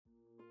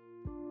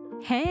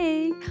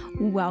Hey,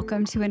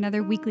 welcome to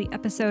another weekly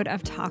episode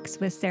of Talks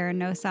with Sarah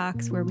No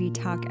Socks, where we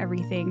talk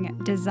everything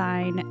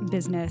design,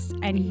 business,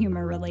 and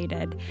humor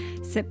related.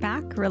 Sit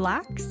back,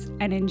 relax,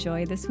 and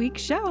enjoy this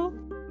week's show.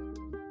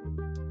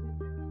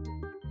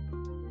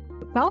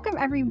 Welcome,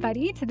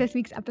 everybody, to this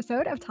week's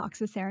episode of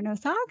Talks with Sarah No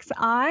Socks.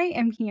 I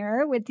am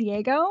here with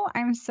Diego.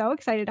 I'm so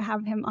excited to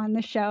have him on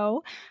the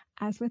show.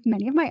 As with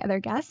many of my other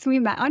guests, we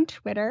met on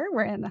Twitter.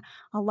 We're in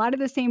a lot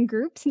of the same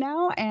groups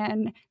now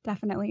and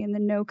definitely in the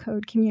no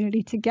code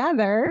community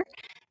together.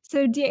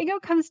 So Diego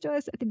comes to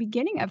us at the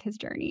beginning of his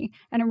journey,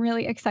 and I'm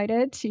really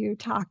excited to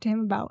talk to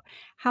him about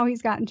how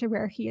he's gotten to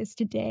where he is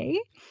today.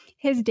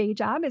 His day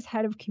job is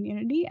head of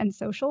community and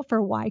social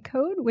for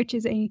YCode, which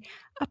is a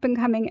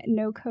up-and-coming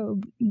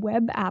no-code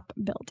web app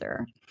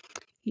builder.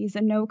 He's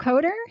a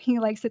no-coder. He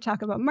likes to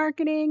talk about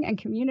marketing and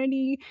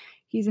community.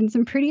 He's in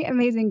some pretty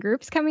amazing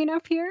groups coming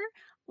up here.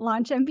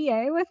 Launch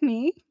MBA with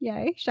me.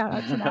 Yay, shout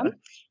out to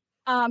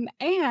them.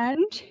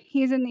 And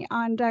he's in the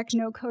On Deck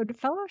No Code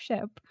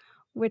Fellowship,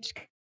 which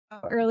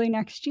early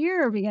next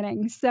year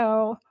beginning.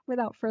 So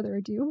without further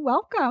ado,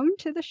 welcome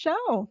to the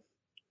show.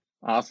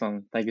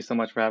 Awesome. Thank you so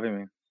much for having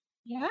me.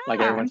 Yeah. Like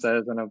everyone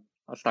says, and I'm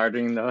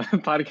starting the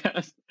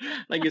podcast.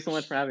 Thank you so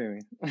much for having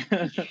me.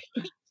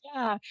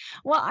 Yeah.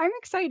 Well, I'm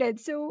excited.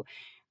 So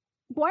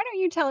why don't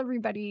you tell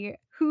everybody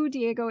who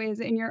Diego is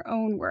in your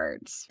own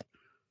words?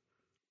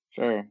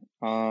 Sure.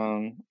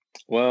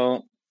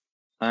 Well,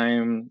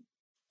 I'm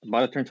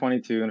about to turn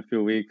 22 in a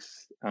few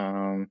weeks.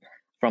 From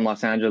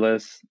Los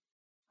Angeles.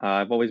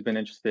 I've always been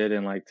interested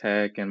in like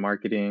tech and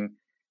marketing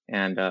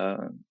and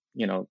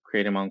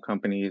creating my own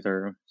companies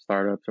or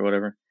startups or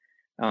whatever.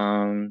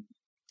 I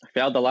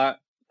failed a lot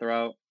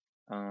throughout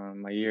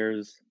my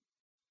years.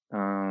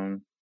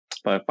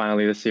 But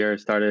finally this year I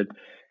started,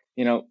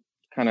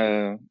 kind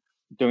of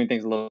doing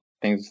things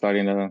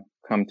starting to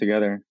come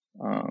together.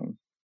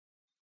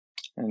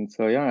 And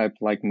so, yeah, I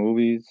like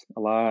movies a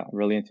lot,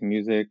 really into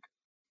music,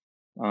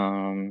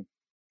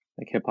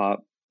 like hip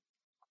hop.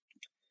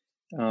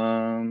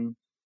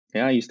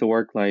 Yeah, I used to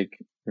work like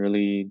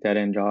really dead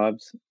end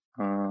jobs,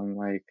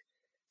 like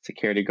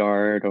security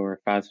guard or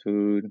fast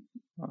food,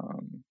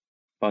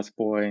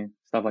 busboy,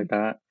 stuff like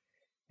that.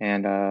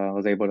 And I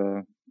was able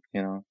to,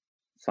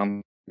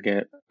 some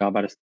get a job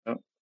out of stuff.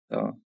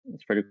 So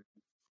it's pretty.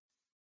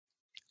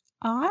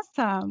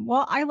 Awesome.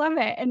 Well, I love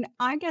it. And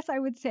I guess I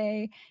would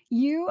say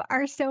you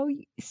are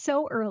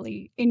so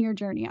early in your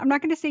journey. I'm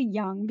not going to say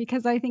young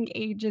because I think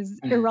age is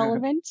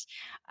irrelevant.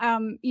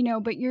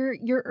 But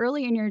you're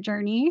early in your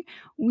journey.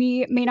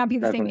 We may not be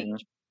the same Definitely.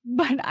 age,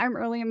 but I'm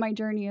early in my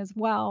journey as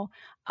well.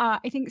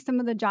 I think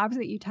some of the jobs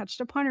that you touched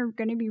upon are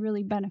going to be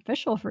really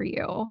beneficial for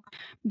you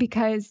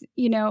because,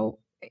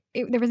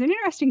 there was an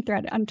interesting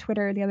thread on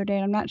Twitter the other day,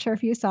 and I'm not sure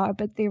if you saw it,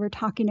 but they were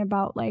talking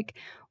about like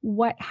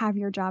what have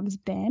your jobs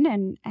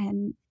been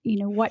and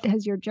what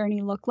does your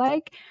journey look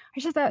like. I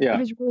just thought it Yeah.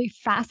 was really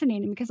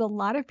fascinating because a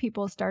lot of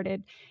people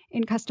started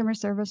in customer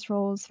service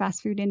roles,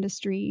 fast food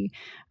industry,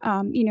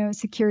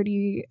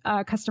 security,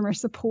 customer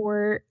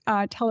support,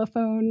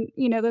 telephone,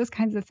 those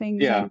kinds of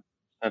things. Yeah, And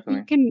you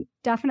definitely. can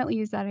definitely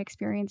use that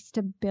experience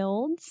to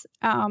build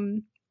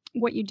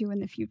what you do in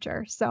the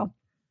future. So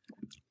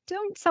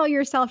don't sell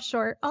yourself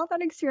short. All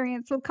that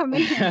experience will come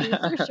in handy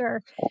for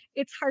sure.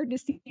 It's hard to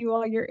see you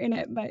while you're in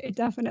it, but it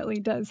definitely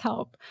does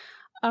help.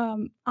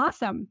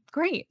 Awesome.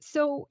 Great.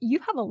 So you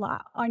have a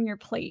lot on your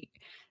plate.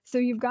 So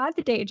you've got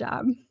the day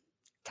job.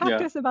 Talk to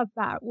Yeah, us about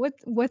that.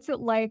 What's it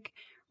like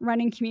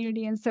running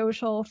community and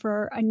social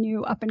for a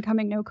new up and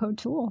coming no code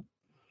tool?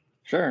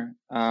 sure.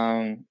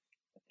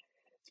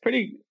 It's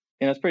pretty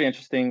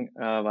interesting.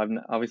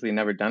 Obviously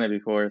never done it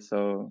before,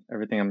 so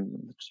everything I'm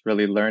just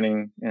really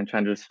learning and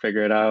trying to just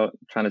figure it out,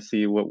 trying to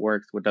see what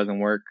works, what doesn't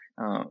work.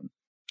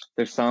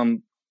 There's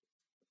some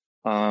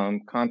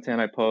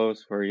content I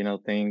post where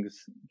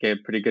things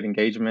get pretty good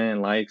engagement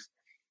and likes,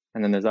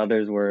 and then there's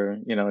others where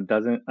it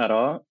doesn't at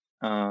all.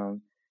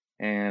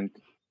 And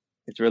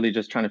it's really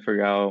just trying to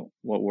figure out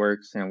what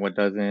works and what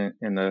doesn't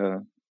in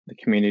the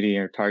community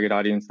or target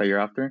audience that you're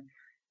after.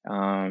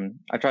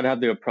 I try to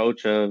have the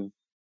approach of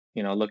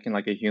looking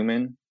like a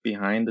human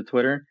behind the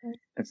Twitter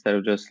instead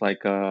of just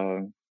like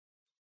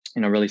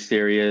really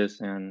serious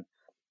and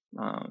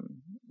um,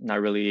 not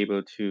really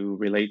able to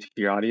relate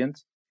to your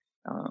audience.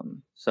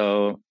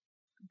 So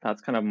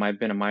that's kind of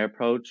been my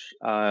approach.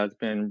 It's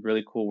been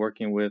really cool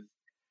working with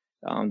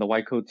the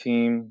White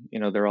team.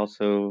 They're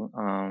also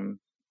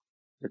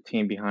the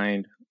team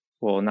behind.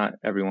 Well, not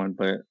everyone,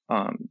 but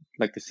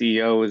like the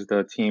CEO is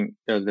the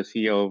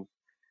CEO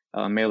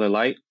of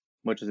MailerLite,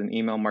 which is an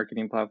email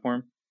marketing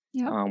platform,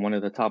 Yeah. one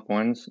of the top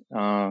ones.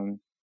 So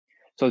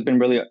it's been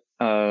really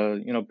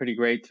pretty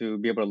great to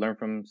be able to learn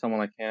from someone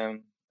like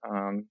him.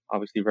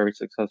 Obviously very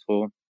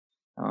successful.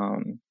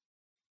 Um,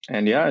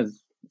 and yeah,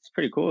 it's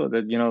pretty cool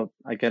that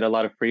I get a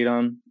lot of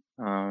freedom.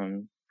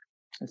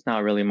 It's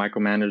not really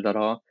micromanaged at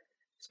all,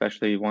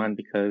 especially one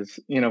because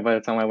by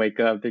the time I wake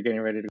up, they're getting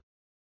ready to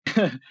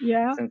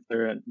Yeah. since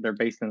they're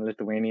based in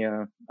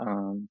Lithuania.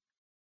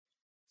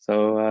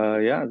 So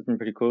yeah, it's been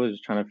pretty cool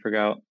just trying to figure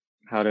out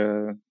how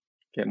to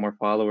get more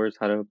followers,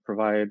 how to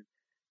provide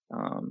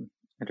um,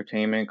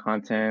 entertainment,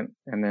 content,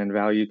 and then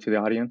value to the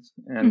audience.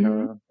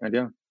 Mhm. And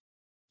yeah,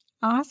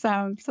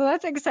 Awesome. So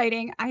that's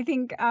exciting. I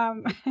think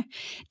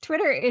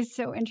Twitter is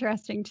so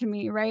interesting to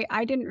me, right?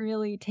 I didn't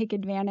really take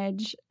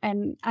advantage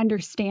and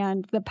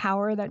understand the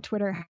power that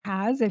Twitter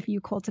has if you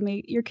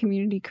cultivate your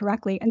community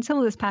correctly until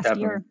this past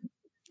definitely. year.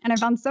 And I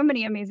found so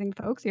many amazing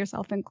folks,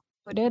 yourself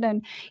included,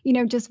 and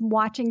just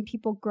watching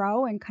people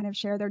grow and kind of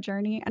share their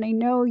journey. And I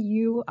know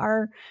you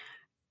are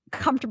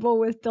comfortable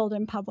with build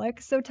in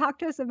public. So talk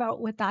to us about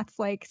what that's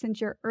like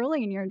since you're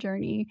early in your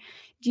journey.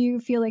 Do you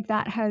feel like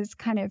that has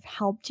kind of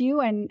helped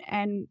you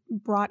and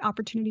brought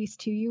opportunities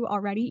to you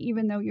already,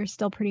 even though you're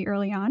still pretty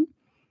early on?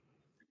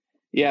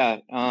 Yeah,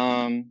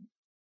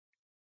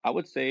 I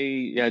would say,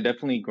 yeah,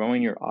 definitely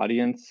growing your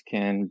audience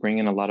can bring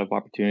in a lot of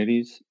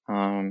opportunities.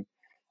 I'm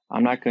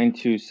not going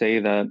to say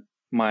that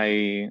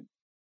my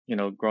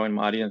growing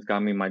my audience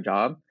got me my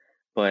job,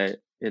 but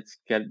it's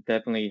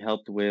definitely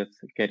helped with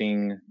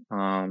getting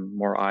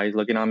more eyes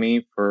looking on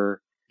me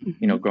for,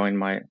 Mhm. growing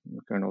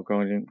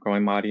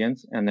my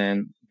audience, and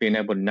then being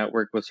able to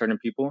network with certain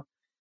people.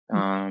 Mm.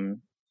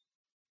 Um,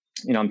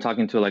 I'm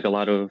talking to like a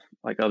lot of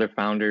like other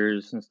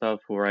founders and stuff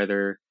who are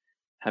either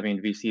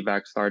having VC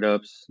backed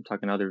startups. I'm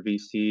talking to other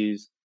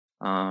VCs,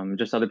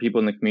 just other people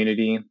in the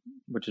community,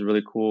 which is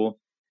really cool.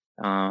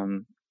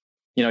 Um,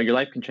 your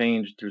life can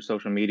change through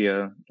social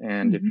media,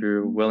 and if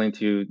you're Mhm. willing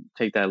to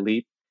take that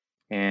leap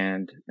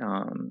and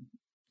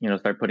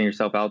start putting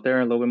yourself out there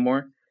a little bit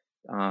more,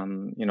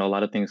 a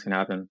lot of things can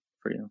happen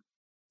for you.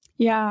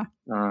 Yeah.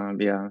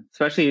 Yeah,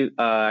 especially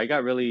I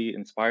got really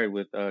inspired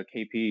with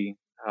KP.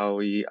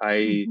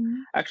 I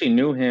Mhm. actually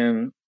knew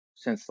him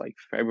since like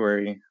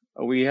February.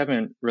 We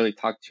haven't really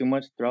talked too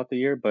much throughout the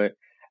year, but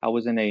I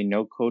was in a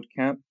no code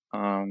camp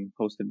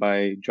hosted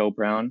by Joe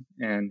Brown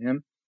and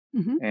him,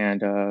 Mhm.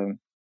 and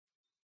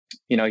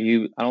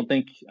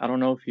I don't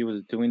know if he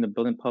was doing the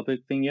building public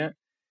thing yet,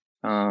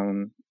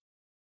 um,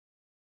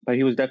 but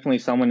he was definitely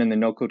someone in the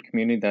no code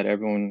community that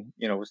everyone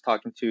was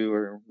talking to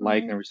or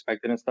liked and Right.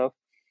 respected and stuff.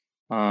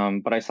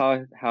 But I saw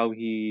how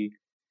he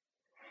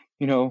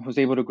was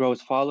able to grow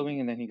his following,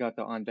 and then he got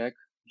the on deck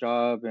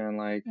job and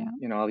like,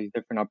 Yeah. all these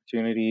different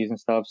opportunities and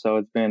stuff. So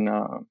it's been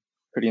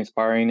pretty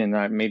inspiring, and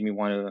that made me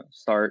want to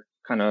start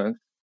kind of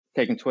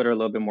taking Twitter a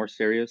little bit more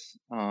serious,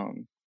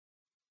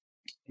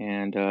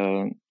 and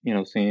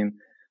seeing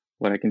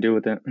what I can do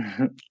with it.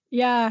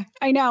 Yeah,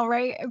 I know,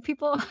 right?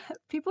 People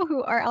people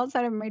who are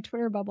outside of my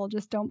Twitter bubble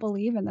just don't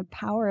believe in the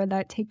power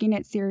that taking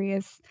it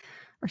serious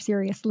or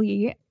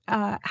seriously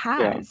Yeah,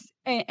 has.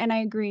 And I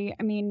agree.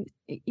 I mean,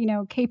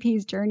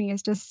 KP's journey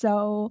is just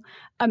so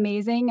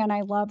amazing, and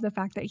I love the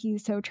fact that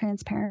he's so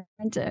transparent.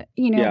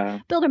 yeah.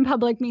 Build in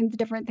public means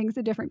different things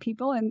to different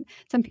people, and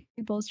some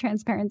people's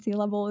transparency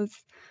level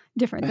is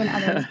different than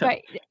others.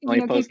 But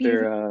Only post KP is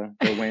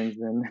their wins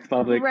in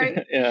public.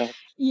 right. Yeah,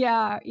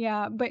 Yeah,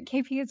 yeah, but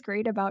KP is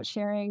great about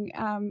sharing,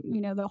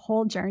 the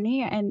whole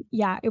journey, and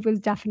yeah, it was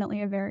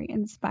definitely a very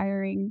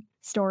inspiring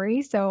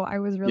story, so I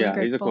was really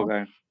yeah. He's a cool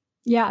grateful. guy.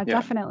 Yeah, Yeah,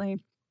 definitely,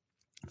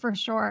 for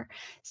sure.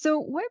 So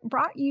what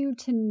brought you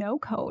to no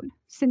code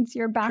since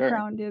your sure.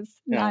 background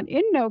is Yeah, not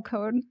in no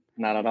code?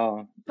 not at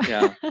all.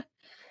 Yeah.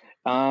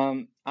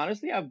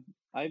 Honestly,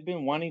 I've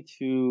been wanting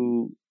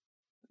to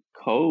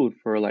code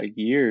for like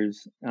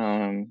years.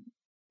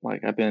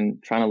 Like I've been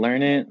trying to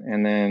learn it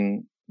and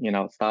then,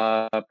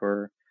 stop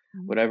or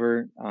Mhm.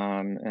 whatever.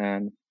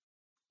 And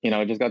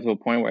it just got to a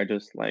point where I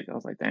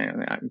was like,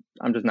 damn,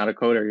 I'm just not a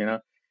coder,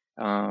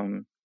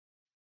 um,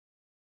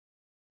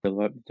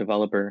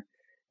 developer.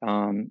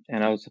 And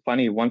I was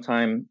funny one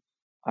time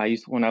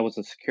when I was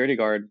a security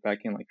guard back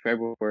in like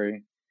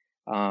February,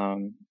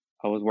 um,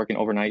 I was working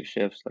overnight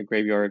shifts, like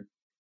graveyard,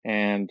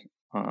 and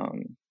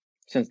um,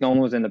 since no one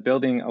was in the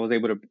building,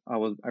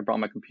 I brought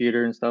my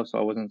computer and stuff, so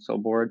I wasn't so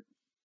bored.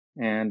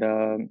 And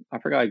I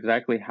forgot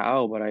exactly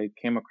how, but I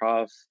came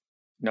across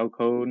no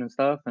code and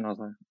stuff, and I was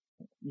like,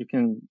 you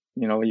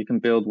can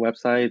build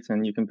websites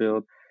and you can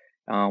build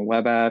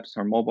web apps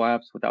or mobile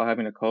apps without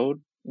having to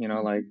code,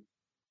 like Mhm.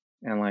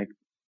 and like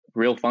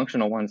real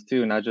functional ones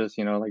too, not just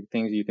like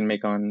things you can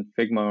make on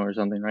Figma or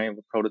something, right?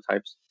 With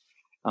prototypes.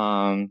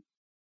 Um,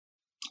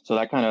 so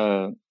that kind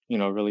of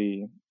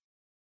really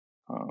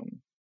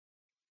um,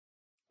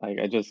 like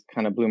I just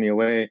kind of blew me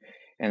away,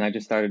 and I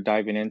just started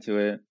diving into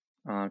it,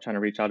 trying to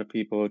reach out to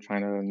people,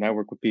 trying to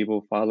network with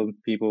people, follow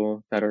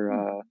people that are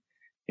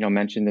Mhm.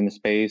 mentioned in the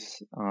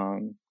space,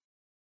 and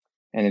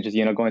then just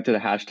going through the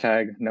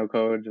hashtag no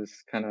code,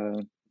 just kind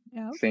of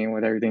Yep. seeing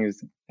what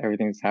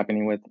everything's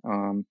happening with.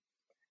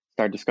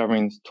 Start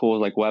discovering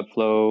tools like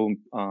Webflow,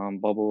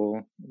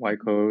 Bubble, Mhm.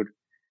 Ycode,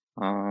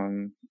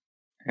 um,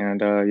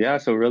 and yeah,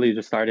 so really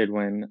just started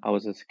when I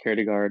was a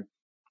security guard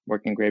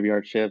working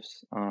graveyard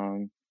shifts,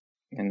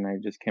 and I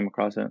just came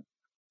across it.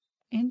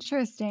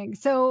 Interesting.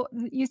 So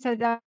you said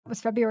that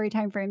was February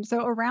timeframe.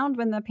 So around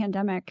when the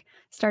pandemic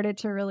started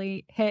to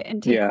really hit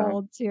and take Yeah.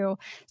 hold too.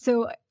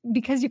 So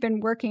because you've been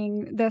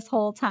working this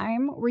whole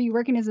time, were you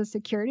working as a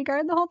security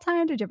guard the whole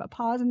time? Did you have a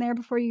pause in there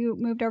before you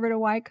moved over to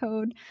Y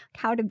Code?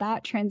 How did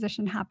that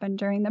transition happen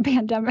during the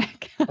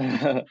pandemic?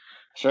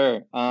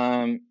 Sure.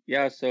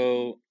 Yeah,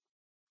 so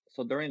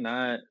during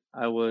that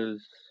I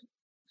was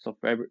so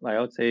February, like I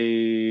would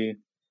say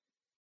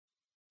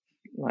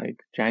like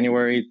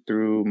January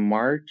through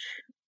March,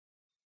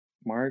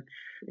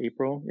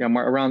 April. Yeah,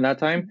 around that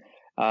time.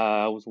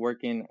 I was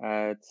working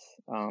at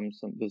some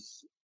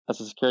this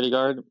as a security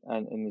guard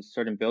in this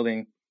certain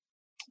building.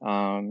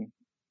 Um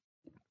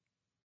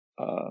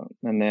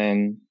and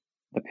then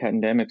the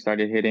pandemic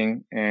started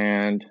hitting,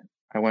 and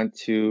I went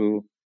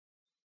to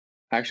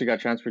I actually got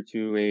transferred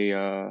to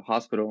a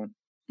hospital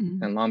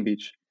Mhm. in Long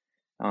Beach,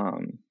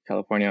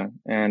 California,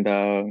 and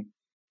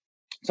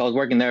so I was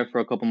working there for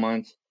a couple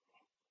months,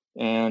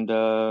 and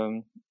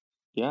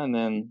yeah, and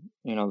then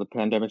the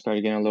pandemic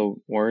started getting a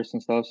little worse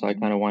and stuff, so I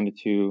Mhm. kind of wanted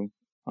to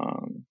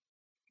um,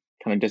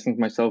 kind of distance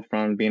myself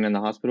from being in the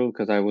hospital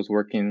because I was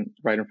working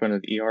right in front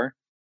of the ER,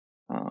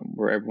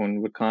 where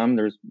everyone would come.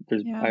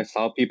 Yeah. I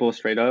saw people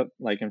straight up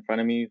like in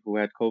front of me who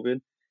had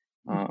COVID,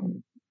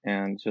 Mhm.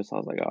 and just I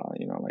was like, oh,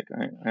 like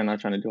I'm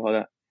not trying to do all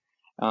that.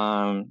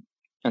 Um,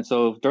 and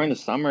so during the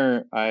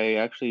summer, I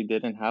actually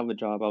didn't have a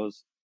job. I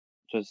was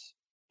just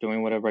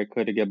doing whatever I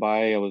could to get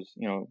by. I was,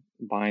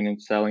 buying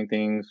and selling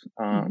things.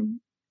 Mhm.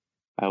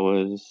 I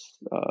was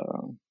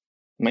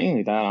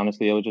mainly that,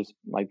 honestly. I was just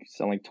like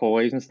selling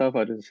toys and stuff.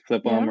 I just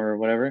flip Yeah. them or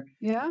whatever.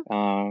 Yeah.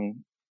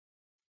 Um,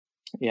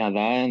 yeah,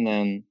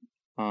 that,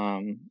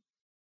 um,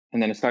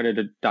 and then it started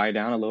to die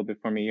down a little bit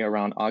for me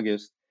around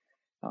August.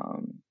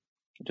 Um,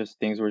 just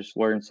things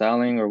weren't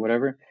selling or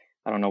whatever.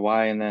 I don't know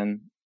why. And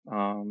then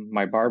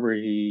my barber,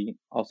 he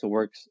also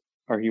works,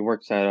 or he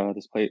works at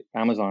this place,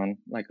 Amazon,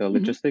 like Mhm.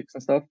 logistics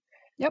and stuff.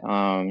 Yep.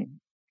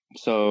 Um,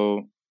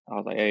 so I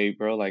was like, hey,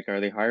 bro, like, are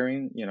they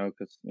hiring?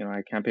 Because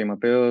I can't pay my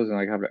bills, and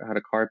like had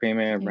a car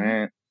payment, Yeah.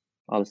 rent,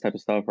 all this type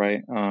of stuff,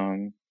 right?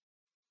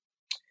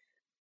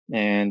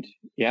 And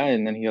yeah,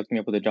 and then he hooked me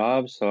up with a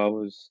job. So I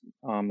was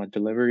a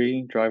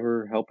delivery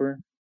driver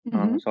helper.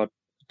 Mhm. So I'd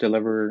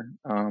deliver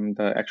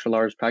the extra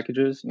large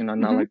packages, not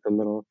Mhm. like the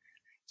little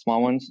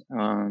small ones. So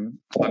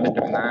I've been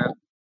doing that.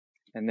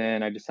 And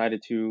then I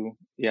decided to,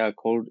 yeah,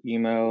 cold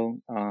email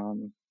uh,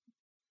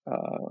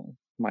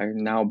 my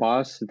now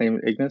boss. His name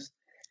is Ignis.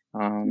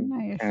 And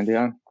Nice.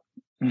 yeah.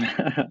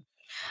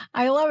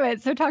 I love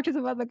it. So talk to us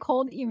about the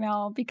cold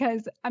email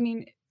because, I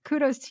mean,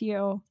 kudos to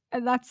you.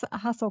 That's a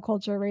hustle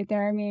culture right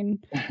there. I mean,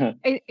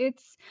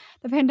 it's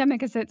the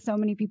pandemic has hit so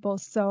many people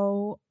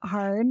so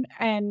hard,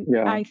 and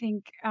Yeah. I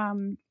think,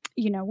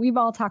 we've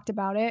all talked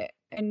about it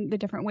in the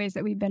different ways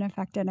that we've been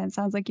affected, and it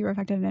sounds like you were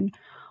affected in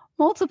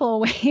multiple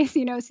ways.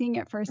 Seeing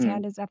it Mm,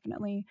 firsthand is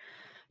definitely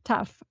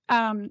tough.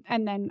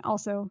 And then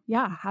also,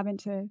 yeah, having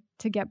to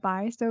get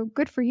by. So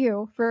good for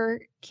you for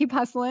keep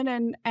hustling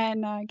and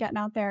getting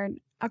out there. And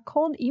a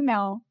cold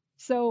email.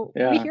 So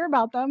we yeah. hear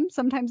about them.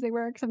 Sometimes they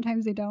work,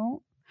 sometimes they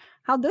don't.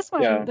 How'd this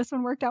one? Yeah. This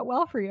one worked out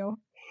well for you.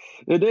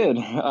 It did.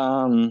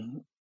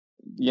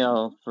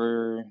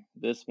 For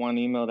this one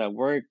email that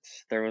worked,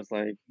 there was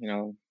like,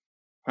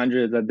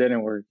 hundreds that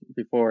didn't work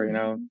before,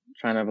 Mhm.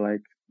 trying to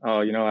like, oh,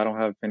 I don't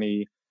have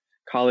any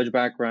college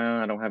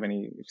background, I don't have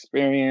any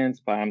experience,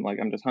 but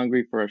I'm just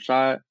hungry for a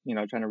shot,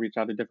 trying to reach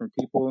out to different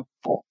people.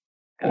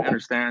 And I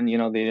understand,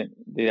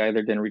 they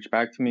either didn't reach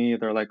back to me,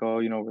 they're like, oh,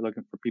 we're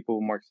looking for people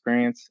with more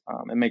experience.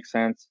 It makes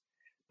sense.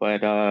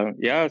 But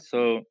yeah,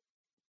 so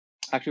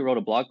I actually wrote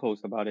a blog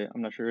post about it.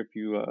 I'm not sure if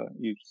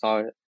you saw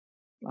it,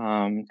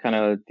 kind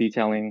of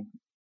detailing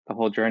the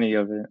whole journey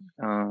of it.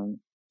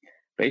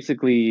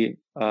 Basically,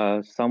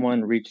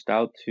 someone reached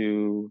out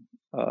to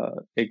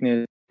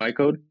Ignis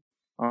Bytecode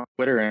on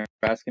Twitter and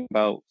asking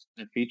about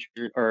the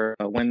feature or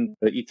when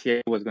the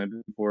ETA was going to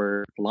be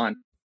for launch.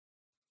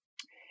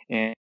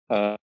 And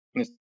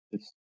Ignis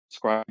is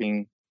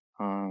describing,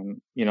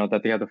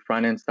 that they have the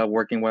front end stuff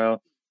working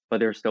well, but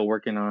they're still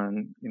working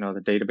on,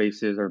 the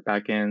databases or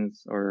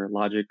backends or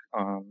logic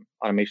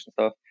automation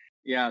stuff.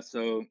 Yeah,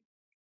 so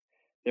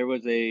there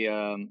was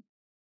a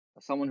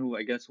someone who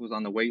I guess was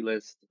on the wait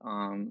list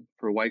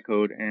for White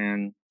Code,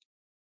 and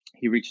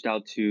he reached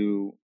out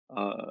to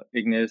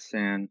Ignis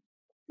and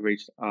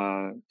reached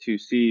to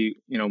see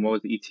what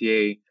was the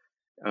ETA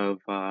of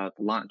the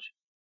launch.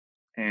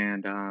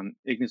 And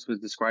Ignis was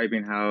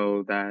describing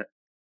how that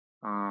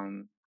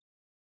um,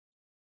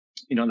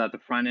 that the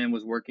front end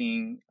was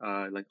working,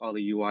 like all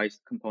the UI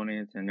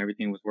components and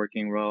everything was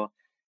working well.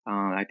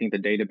 I think the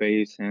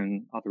database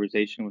and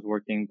authorization was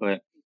working,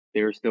 but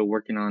they were still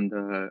working on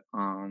the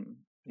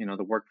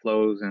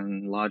workflows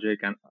and logic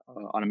and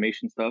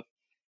automation stuff.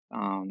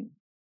 Um,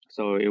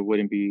 so it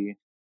wouldn't be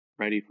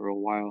ready for a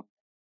while.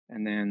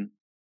 And then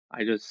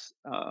I just,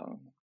 uh,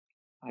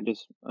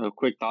 a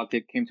quick thought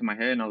that came to my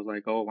head, and I was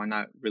like, oh, why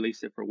not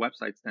release it for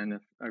websites then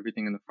if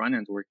everything in the front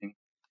end's working?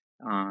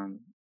 Um,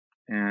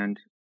 and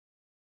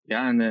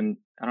yeah, and then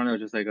I don't know,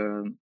 just like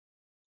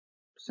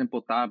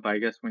simple thought, but I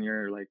guess when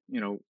you're like,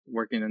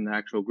 working in the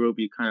actual group,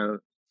 you kind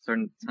of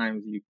certain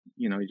times you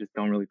just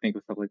don't really think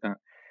of stuff like that.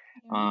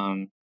 Yeah.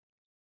 Um,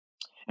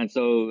 and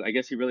so I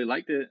guess he really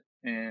liked it,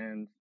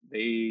 and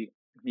he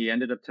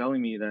ended up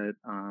telling me that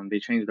they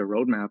changed the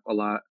roadmap a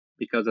lot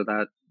because of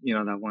that,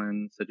 that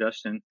one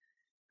suggestion.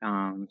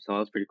 So that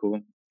was pretty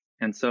cool.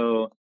 And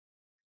so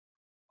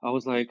I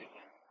was like,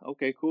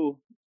 okay, cool.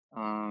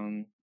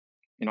 Um,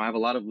 I have a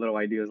lot of little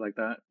ideas like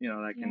that,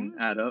 that can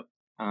Yeah. add up.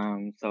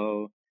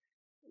 So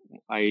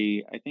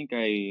I think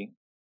I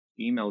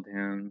emailed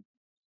him.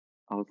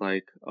 I was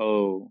like,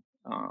 oh,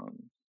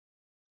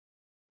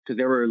 because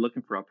they were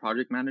looking for a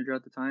project manager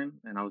at the time,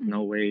 and I was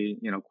no Mhm. way,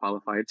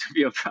 qualified to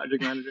be a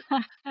project manager.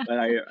 But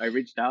I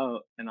reached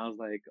out and I was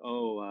like,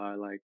 oh,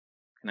 like,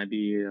 can I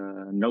be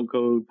a no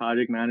code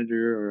project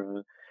manager or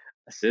a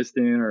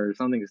assistant or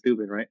something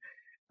stupid, right?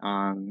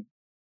 Um,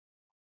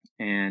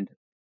 and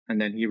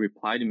then he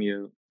replied to me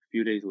a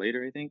few days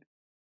later, I think,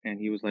 and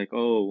he was like,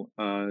 oh,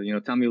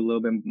 tell me a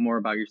little bit more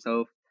about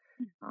yourself.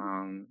 Mhm.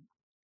 Um,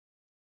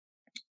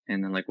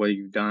 and then like what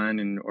you've done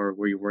and or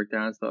where you worked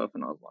at and stuff.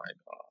 And I was like,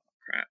 oh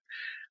crap,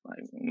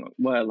 like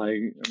what,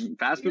 like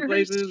fast food You're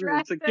places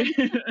and stressing.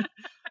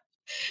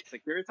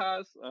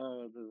 Securitas,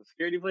 the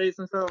security place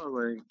and stuff. I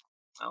was like,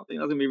 I don't think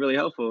that's gonna be really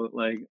helpful.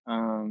 Like,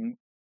 and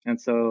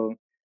so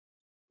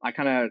I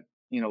kind of,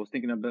 was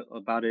thinking a bit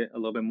about it a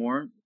little bit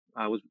more.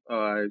 I was,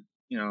 I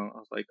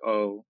was like,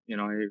 oh,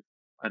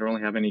 I don't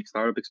really have any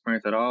startup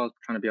experience at all. I was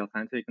trying to be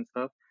authentic and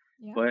stuff,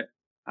 Yeah. but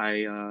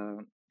I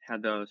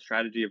had the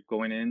strategy of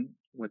going in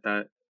with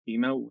that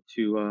email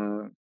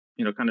to,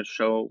 kind of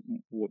show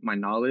my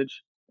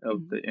knowledge of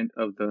Mhm.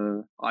 of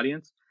the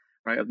audience,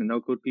 right, of the no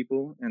code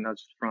people, and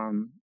that's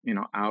from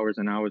hours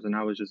and hours and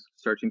hours just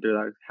searching through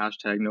that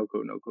hashtag no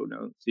code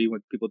no, see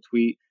what people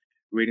tweet,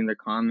 reading their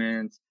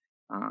comments,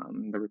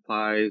 the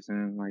replies,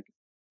 and like,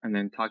 and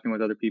then talking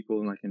with other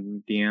people like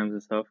in DMs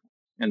and stuff,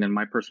 and then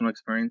my personal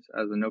experience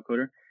as a no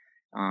coder.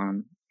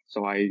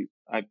 So I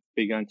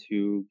begun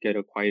to get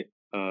a quite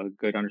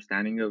good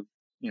understanding of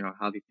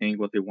how they think,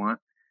 what they want.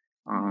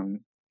 Yeah.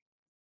 Um,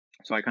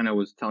 so I kind of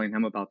was telling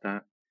him about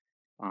that,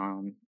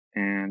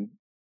 and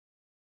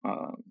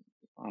um,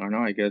 I don't know.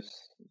 I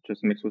guess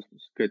just mixed with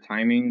good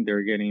timing.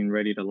 They're getting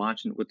ready to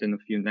launch within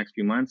next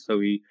few months. So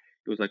he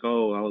was like,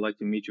 "Oh, I would like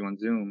to meet you on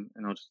Zoom,"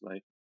 and I was just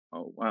like,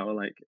 "Oh wow!"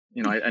 Like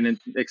I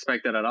didn't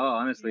expect that at all,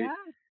 honestly. Yeah.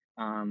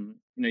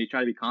 You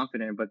try to be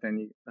confident, but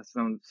then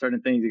some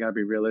certain things you gotta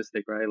be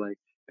realistic, right? Like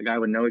a guy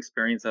with no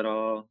experience at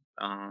all,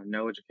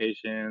 no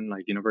education,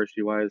 like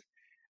university wise,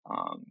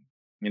 um,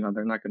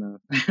 they're not gonna,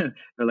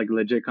 they're like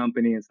legit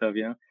company and stuff,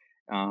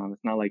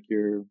 it's not like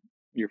your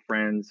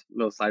friend's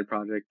little side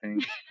project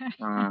thing.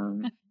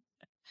 Um,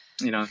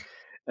 you know,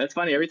 that's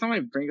funny. Every time I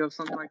bring up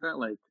something like that,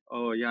 like,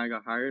 oh yeah, I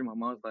got hired, my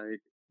mom's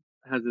like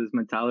has this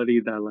mentality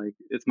that like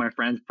it's my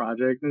friend's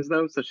project and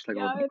stuff. So she's like,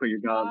 oh, Yeah, don't quit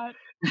it's your job. not.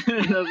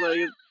 And I was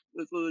like,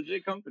 it's a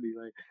legit company.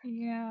 Like,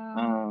 Yeah.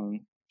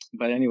 um,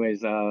 but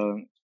anyways,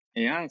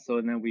 yeah.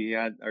 So then we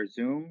had our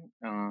Zoom.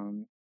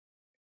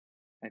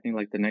 I think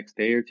like the next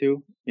day or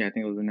two. Yeah, I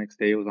think it was the next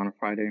day. It was on a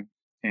Friday,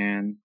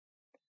 and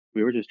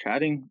we were just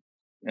chatting.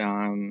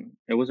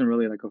 It wasn't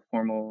really like a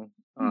formal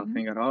Mhm.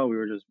 thing at all. We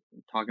were just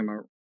talking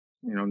about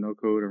no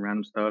code and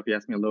random stuff. He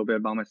asked me a little bit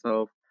about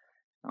myself,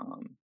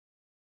 um,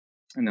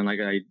 and then like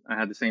I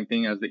had the same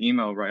thing as the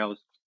email, right?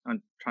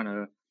 I'm trying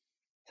to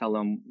tell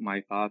them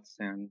my thoughts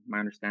and my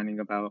understanding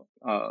about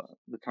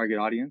the target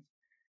audience.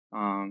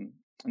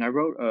 And I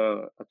wrote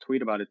a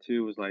tweet about it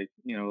too. It was like,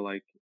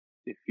 like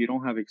if you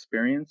don't have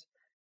experience,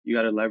 you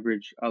got to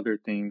leverage other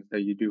things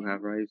that you do Yeah.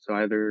 have, right? So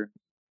either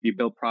you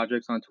build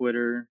projects on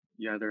Twitter,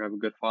 you either have a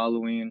good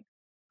following,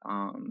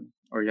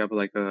 or you have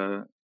like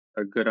a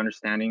good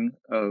understanding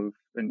of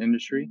an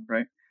industry, Mhm.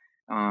 right?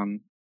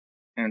 Um,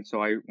 and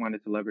so I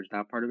wanted to leverage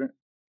that part of it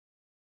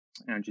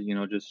and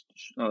just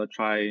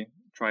try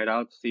it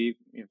out, see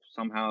if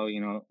somehow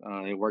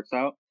it works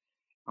out.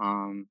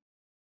 Um,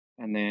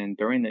 and then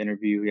during the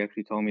interview, he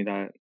actually told me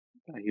that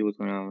he was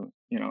gonna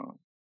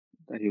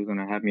that he was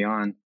gonna have me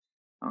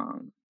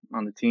um,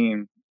 on the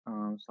team.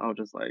 So I was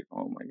just like,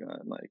 oh my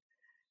god, like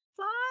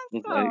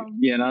It's just like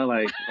awesome.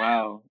 like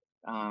wow.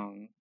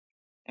 Um,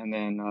 and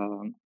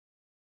then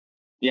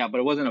yeah, but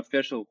it wasn't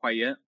official quite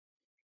yet.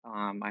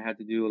 I had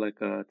to do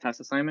like a test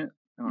assignment.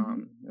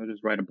 Mhm. It was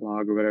just write a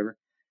blog or whatever.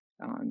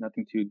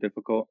 Nothing too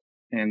difficult.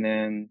 And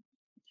then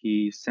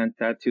he sent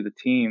that to the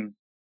team,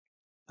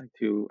 like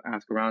to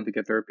ask around to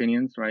get their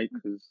opinions, right?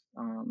 Because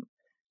it's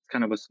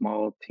kind of a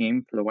small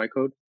team for the white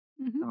code.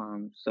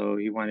 Mhm. So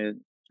he wanted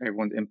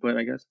everyone's input,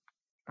 I guess.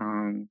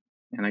 Um,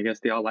 and I guess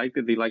they all liked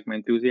it. They liked my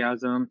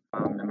enthusiasm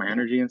and my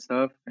energy and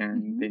stuff.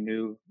 And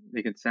Mhm.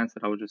 they could sense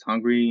that I was just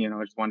hungry.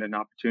 I just wanted an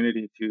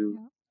opportunity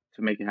Yeah.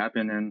 to make it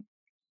happen. And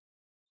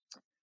the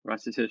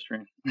rest is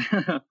history.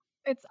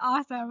 It's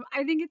awesome.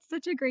 I think it's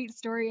such a great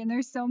story, and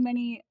there's so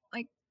many,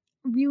 like,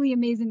 really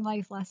amazing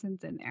life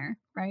lessons in there,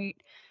 right?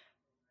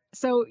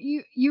 So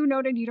you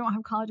noted you don't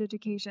have college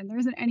education. There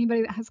isn't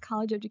anybody that has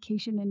college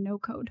education in no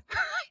code.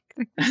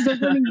 like, these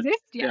don't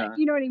exist yet. Yeah.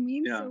 You know what I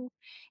mean? Yeah. So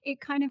it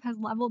kind of has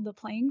leveled the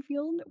playing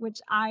field, which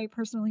I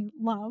personally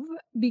love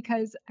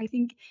because I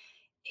think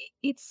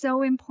it's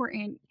so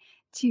important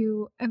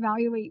to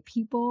evaluate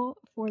people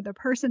for the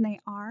person they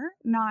are,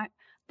 not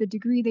the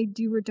degree they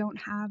do or don't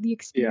have, the Yeah.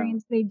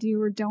 experience they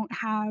do or don't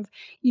have.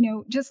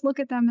 Just look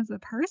at them as a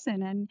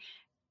person and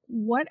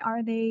what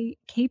are they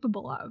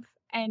capable of?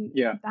 And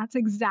Yeah. that's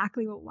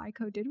exactly what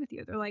YCO did with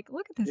you. They're like,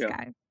 look at this Yeah.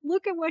 guy.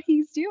 Look at what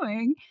he's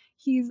doing.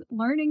 He's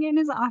learning in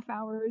his off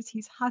hours.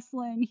 He's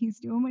hustling. He's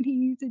doing what he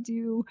needs to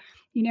do.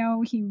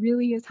 He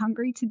really is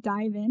hungry to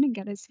dive in and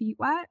get his feet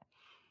wet.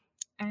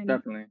 And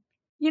Definitely.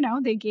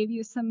 they gave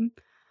you some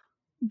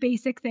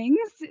basic things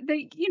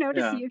to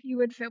Yeah. see if you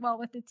would fit well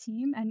with the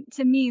team, and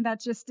to me,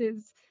 that just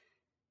is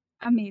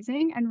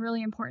amazing and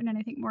really important, and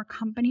I think more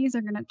companies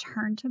are gonna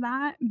turn to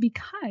that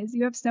because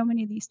you have so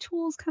many of these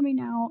tools coming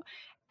out,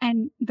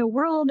 and the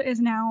world is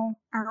now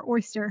our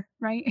oyster,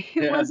 right?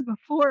 It Yeah. was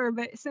before,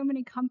 but so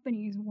many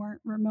companies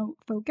weren't remote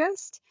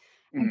focused,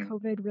 and Mhm.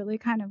 COVID really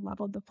kind of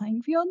leveled the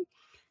playing field.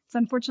 It's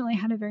unfortunately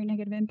had a very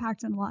negative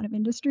impact in a lot of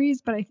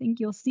industries, but I think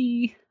you'll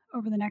see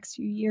over the next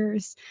few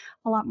years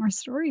a lot more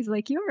stories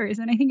like yours.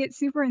 And I think it's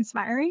super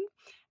inspiring.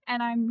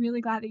 And I'm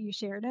really glad that you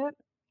shared it,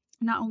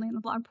 not only in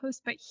the blog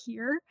post, but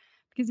here.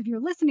 Because if you're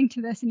listening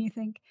to this and you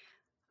think,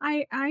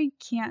 I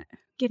can't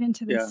get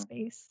into this Yeah.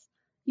 space,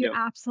 you Yep.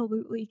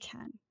 absolutely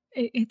can.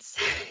 It's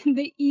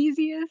the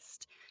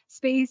easiest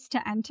space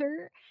to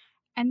enter,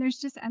 and there's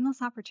just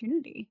endless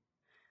opportunity.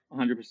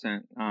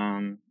 100%.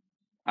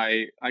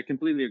 I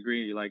completely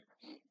agree. Like,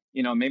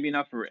 maybe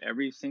not for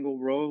every single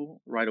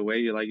role right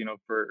away. Like,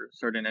 for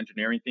certain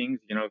engineering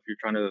things, if you're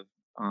trying to,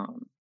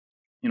 um,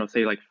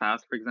 say like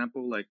fast, for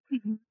example, like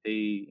Mhm.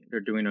 they're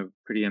doing a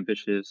pretty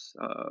ambitious,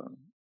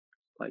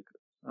 like,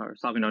 or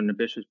solving an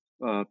ambitious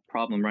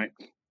problem, right?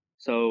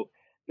 So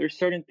there's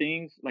certain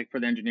things like for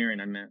the engineering,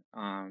 I meant,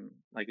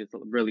 like it's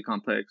really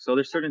complex. So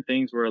there's certain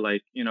things where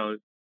like,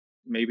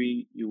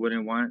 maybe you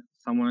wouldn't want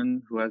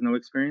someone who has no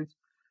experience.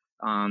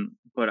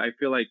 But I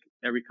feel like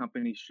every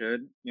company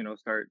should,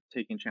 start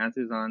taking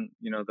chances on,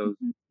 those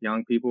Mhm.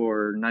 young people,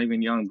 or not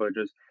even young, but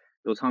just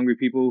those hungry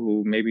people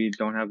who maybe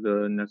don't have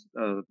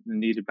the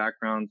needed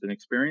backgrounds and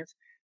experience,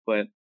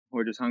 but who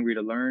are just hungry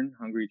to learn,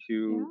 hungry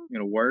to,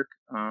 Yeah. work,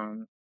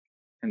 and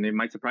they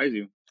might surprise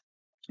you.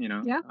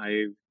 Yeah.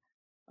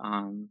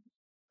 Um,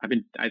 I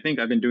think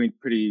I've been doing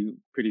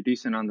pretty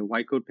decent on the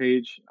white code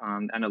page.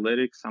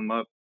 Analytics, I'm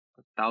up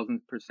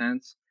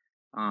 1,000%.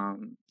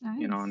 On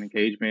Nice.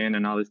 engagement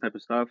and all this type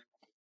of stuff.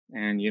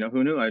 And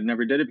who knew? I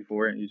never did it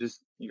before. And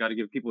you got to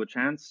give people a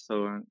chance.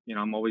 So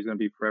I'm always going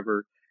to be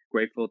forever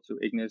grateful to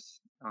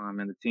Ignis, and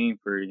the team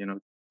for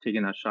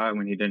taking that shot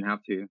when he didn't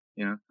have to,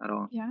 at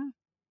all. Yeah.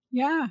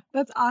 Yeah,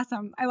 that's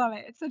awesome. I love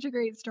it. It's such a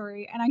great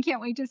story, and I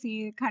can't wait to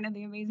see kind of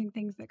the amazing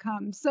things that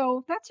come.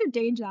 So that's your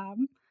day job.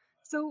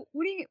 So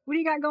what do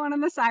you got going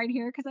on the side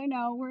here? Because I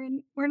know we're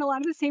in a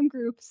lot of the same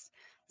groups.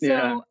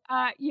 Yeah, So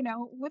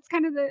what's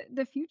kind of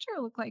the future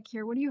look like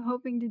here? What are you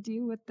hoping to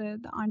do with the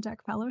On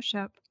Deck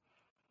Fellowship?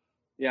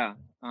 yeah.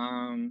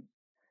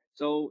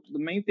 So the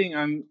main thing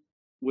I'm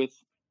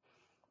with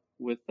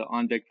the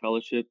on deck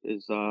fellowship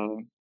is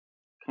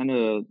kind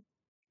of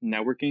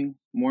networking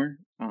more.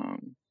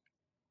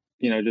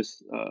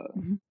 Just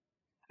Mhm.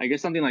 I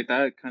guess something like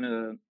that kind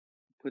of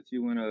puts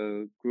you in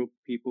a group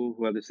of people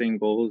who have the same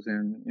goals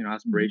and Mhm.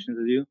 aspirations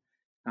as you,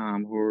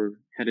 who are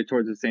headed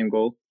towards the same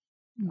goal,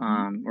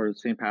 Mhm. or the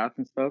same path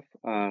and stuff.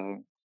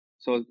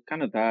 So it's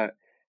kind of that.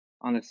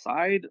 On the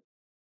side,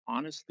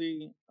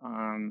 honestly,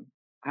 I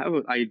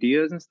have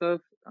ideas and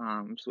stuff.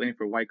 I'm just waiting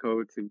for white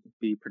code to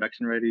be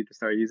production ready to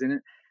start using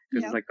it,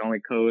 because it's Yep. like the only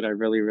code I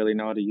really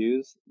know how to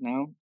use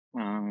now.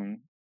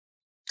 Um,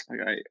 like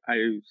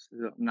I'm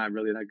not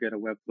really that good at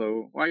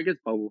Webflow. Well, I guess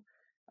Bubble,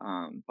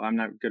 but I'm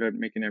not good at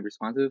making it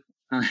responsive.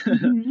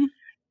 Mhm.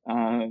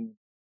 um,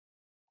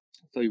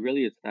 so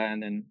really, it's that,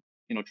 and then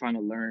trying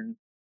to learn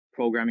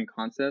programming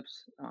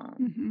concepts.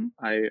 Mhm.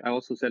 I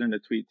also said in the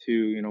tweet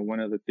too. One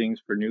of the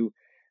things for new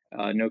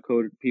no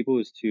code people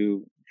is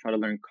to try to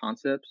learn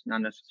concepts,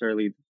 not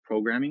necessarily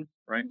programming,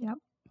 right? Yep.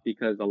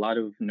 Because a lot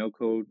of no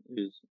code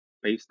is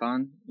based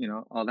on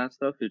all that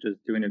stuff. It's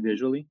just doing it Yeah.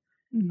 visually.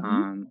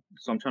 Mhm.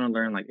 So I'm trying to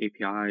learn like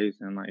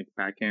APIs and like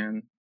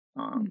backend,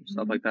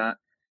 stuff Mhm. like that,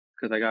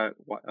 because I got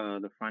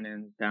the front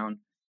end down.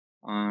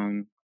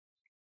 Um,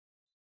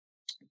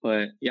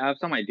 but yeah, I have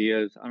some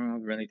ideas. I don't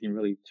have anything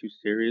really too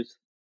serious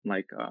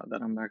like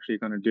that I'm actually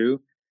gonna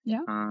do.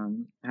 Yeah. I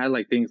had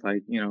like things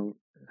like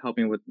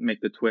helping with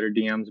make the Twitter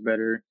DMs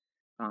better,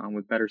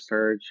 with better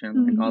search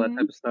and like all that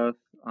type Mhm. of stuff.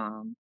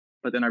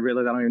 But then I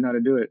realized I don't even know how to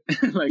do it.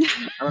 Like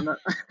I don't know,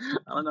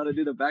 I don't know how to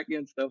do the back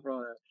end stuff for all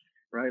that,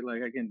 right?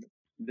 Like I can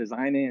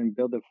design it and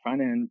build the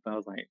front end, but I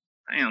was like,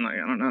 damn, like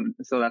I don't know.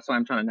 So that's why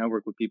I'm trying to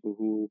network with people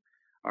who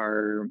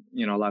are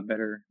a lot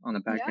better on the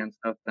back Yeah. end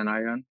stuff than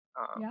I am.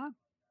 Yeah.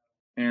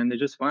 And it's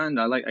just fun.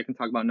 I can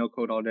talk about no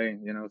code all day,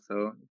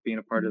 so being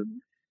a part of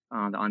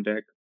Mhm. the on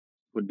deck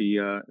would be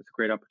it's a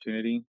great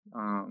opportunity.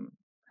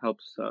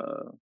 Helps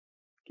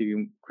give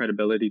you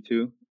credibility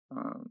too.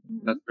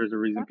 Mhm. There's a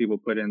reason Yeah. people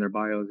put it in their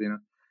bios,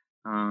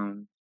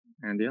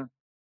 and yeah.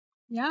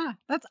 Yeah,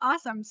 that's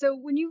awesome. So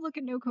when you look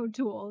at no code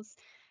tools,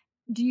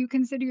 do you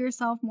consider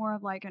yourself more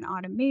of like an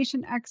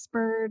automation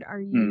expert?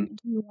 Mm,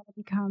 Do you want to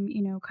become,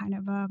 kind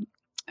of a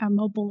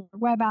mobile or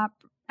web app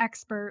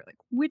expert? Like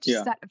which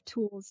yeah. set of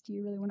tools do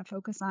you really want to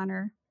focus on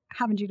or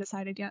haven't you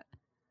decided yet?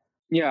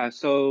 Yeah,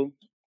 so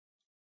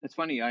it's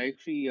funny. I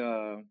actually,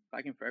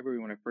 back in February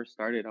when I first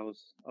started, I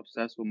was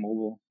obsessed with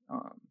mobile.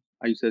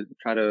 I used to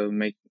try to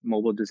make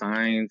mobile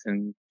designs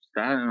and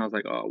that, and I was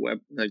like, oh, web,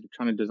 like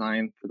trying to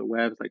design for the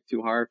web is like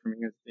too hard for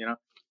me.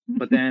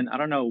 But then I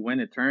don't know when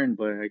it turned,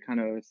 but I kind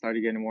of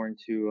started getting more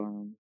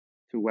into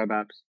to web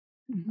apps.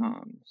 Mhm.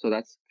 So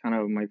that's kind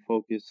of my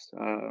focus.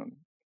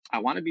 I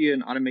want to be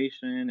an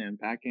automation and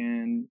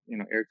backend,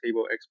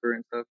 Airtable expert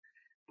and stuff,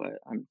 but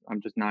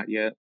I'm just not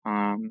yet.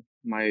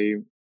 My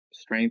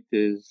strength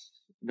is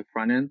the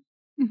front end.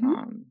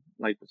 Mhm.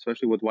 Like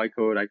especially with white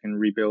code, I can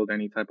rebuild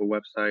any type of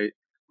website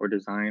or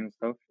design and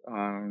stuff.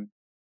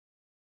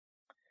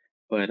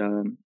 But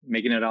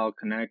making it all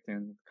connect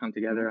and come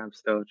Yeah. together, I'm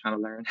still trying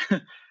to learn.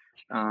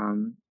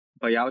 um,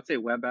 but yeah, I would say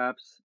web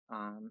apps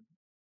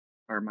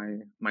are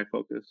my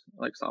focus,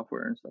 like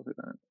software and stuff like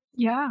that.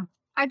 Yeah,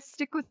 I'd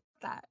stick with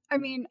that. I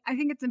mean, I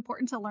think it's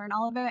important to learn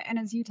all of it, and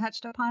as you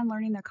touched upon,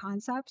 learning the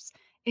concepts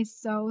is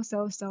so,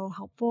 so, so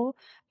helpful,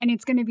 and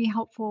it's gonna be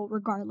helpful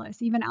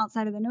regardless, even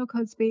outside of the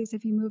no-code space,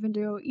 if you move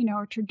into,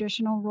 a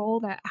traditional role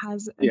that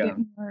has a bit Yeah,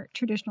 more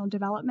traditional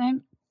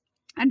development,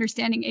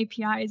 understanding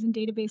APIs and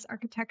database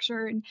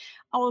architecture and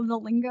all of the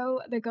lingo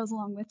that goes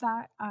along with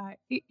that,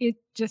 it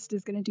just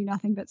is gonna do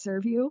nothing but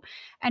serve you,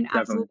 and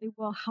definitely. absolutely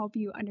will help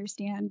you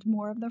understand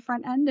more of the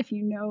front end if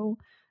you know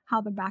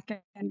how the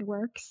back end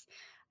works.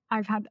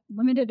 I've had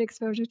limited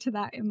exposure to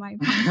that in my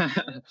past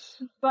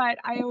roles, but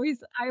I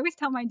always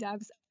tell my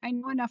devs, "I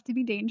know enough to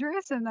be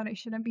dangerous and that I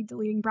shouldn't be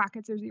deleting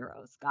brackets or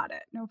zeros. Got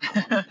it, no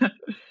problem.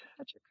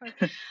 Touch your code."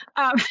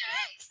 Um,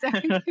 so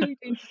it can be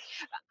dangerous.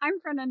 I'm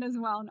front end as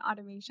well in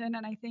automation,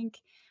 and I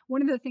think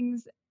one of the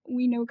things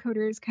we know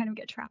coders kind of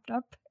get trapped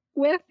up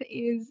with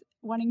is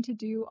wanting to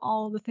do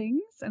all the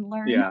things and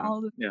learn Yeah,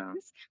 all the yeah,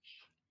 things,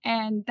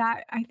 and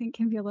that I think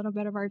can be a little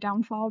bit of our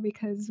downfall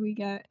because we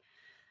get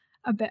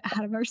a bit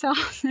ahead of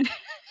ourselves and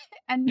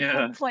end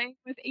up yeah, playing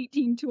with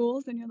 18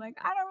 tools, and you're like,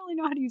 "I don't really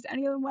know how to use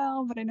any of them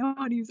well, but I know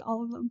how to use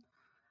all of them."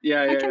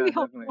 yeah, That yeah, can be yeah,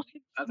 helpful definitely.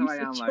 in That's some how I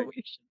am. Like,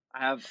 situations. I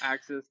have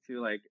access to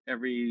like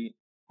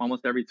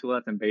almost every tool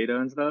that's in beta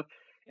and stuff,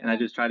 and I Yeah.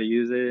 just try to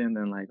use it, and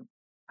then like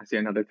I see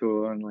another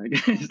tool and like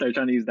start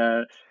trying to use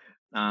that.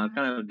 Yeah.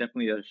 Kind of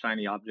definitely a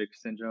shiny object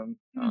syndrome,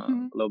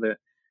 Mhm. a little bit.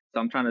 So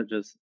I'm trying to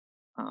just,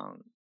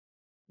 um,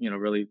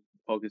 really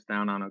focus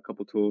down on a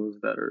couple tools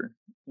that are,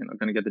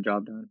 going to get the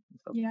job done and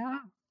stuff. Yeah.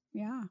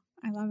 Yeah.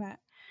 I love it.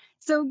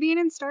 So being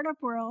in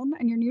startup world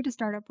and you're new to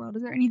startup world,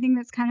 is there anything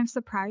that's kind of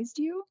surprised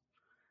you?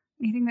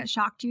 Anything that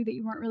shocked you that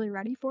you weren't really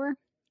ready for?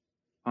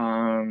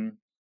 Um,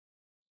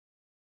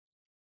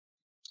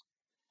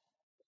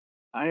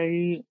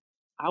 I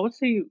I would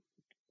say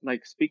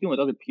like speaking with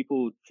other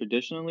people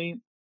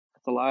traditionally,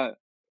 it's a lot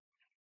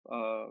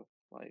uh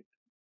like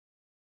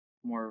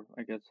more,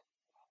 I guess,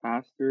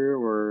 faster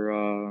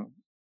or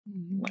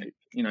Mhm. like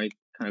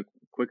kind of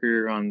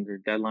quicker on their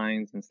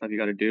deadlines and stuff you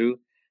got to do.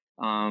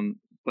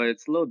 But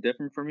it's a little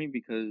different for me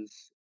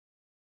because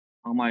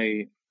all my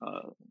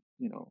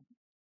you know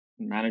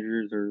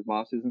managers or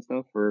bosses and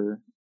stuff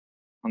are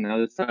on the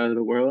other side of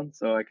the world,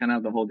 so I kind of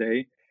have the whole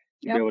day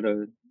to be Yep. able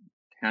to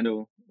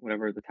handle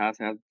whatever the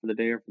task I have for the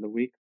day or for the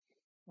week.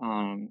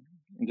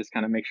 And just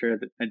kind of make sure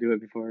that I do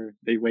it before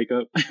they wake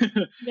up.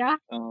 Yeah.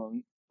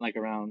 Like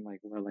around like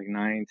what, like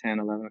 9, 10,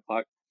 11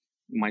 o'clock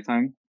my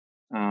time.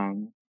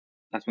 Um,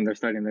 that's when they're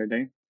starting their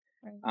day.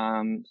 Right.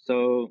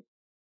 So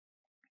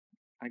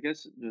I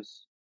guess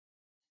just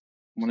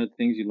one of the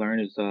things you learn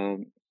is,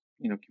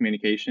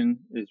 communication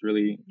is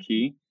really Mhm.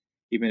 key,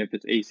 even if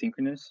it's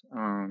asynchronous.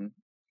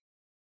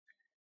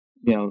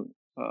 You know,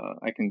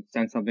 I can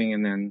send something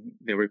and then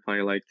they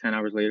reply like 10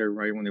 hours later,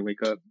 right when they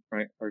wake up,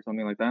 right, or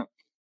something like that.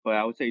 But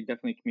I would say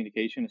definitely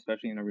communication,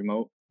 especially in a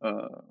remote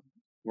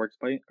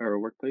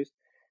workplace.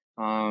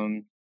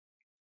 Um,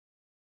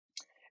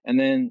 and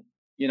then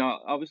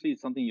obviously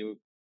it's something you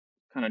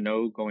kind of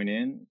know going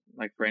in,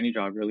 like for any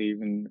job, really,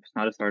 even if it's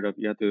not a startup,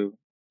 you have to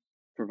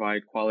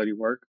provide quality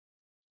work.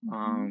 Mhm.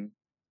 Um,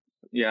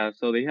 yeah,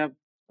 so they have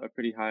a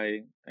pretty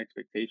high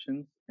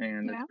expectations,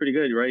 and it's Yeah. pretty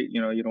good, right?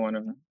 You don't want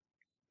to Yeah.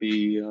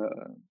 be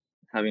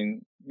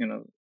having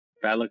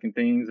bad looking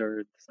things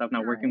or stuff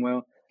not working Right.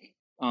 well.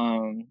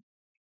 Um,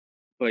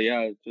 but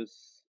yeah, it's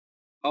just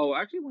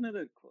actually, one of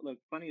the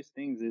funniest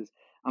things is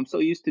I'm so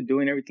used to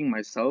doing everything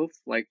myself,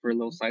 like for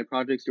little Mhm. side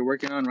projects you're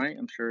working on, right?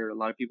 I'm sure a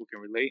lot of people can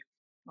relate.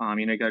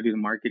 You got to do the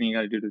marketing, you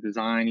got to do the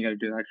design, you got to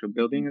do the actual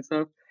building Mhm. and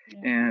stuff.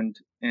 Yeah.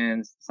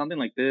 And something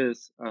like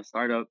this, a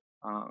startup,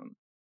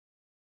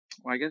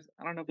 well, I guess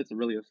I don't know if it's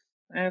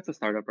it's a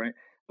startup, right?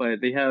 But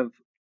we have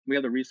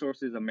the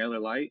resources of Mailer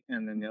Lite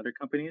and then the other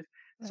companies.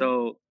 Right.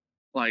 So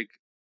like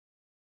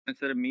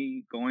instead of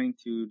me going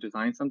to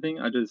design something,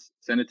 I just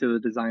send it to the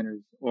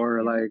designers,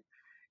 or Yeah. like,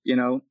 you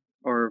know,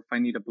 or if I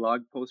need a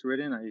blog post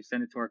written, I just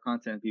send it to our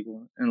content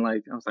people. And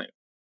like,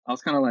 I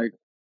was kind of like,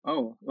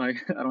 oh, like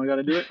I don't got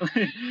to do it,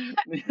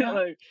 Yeah.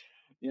 like,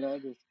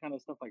 just kind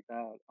of stuff like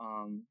that.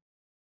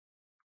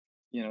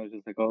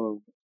 Just like,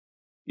 oh,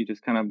 you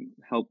just kind of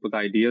help with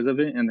ideas of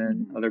it, and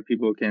then Mhm. other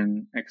people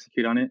can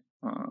execute on it.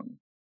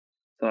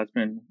 So that's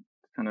been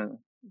kind of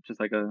just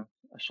like a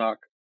shock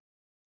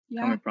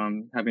Yeah. coming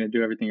from having to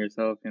do everything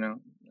yourself,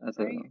 as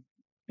a Right.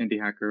 indie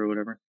hacker or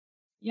whatever.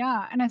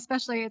 Yeah, and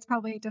especially it's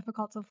probably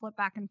difficult to flip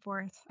back and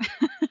forth.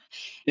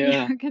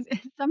 Yeah, Because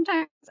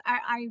sometimes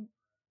I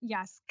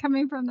yes,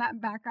 coming from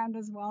that background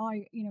as well,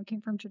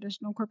 came from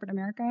traditional corporate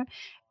America,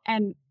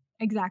 and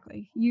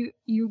exactly, you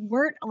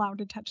weren't allowed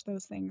to touch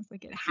those things,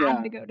 like, it had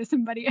yeah. to go to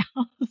somebody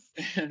else.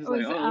 It It's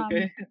like, was, oh,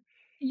 okay.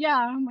 yeah,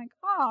 I'm like,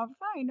 "Oh,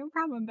 fine, no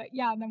problem," but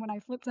yeah, and then when I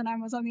flipped and I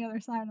was on the other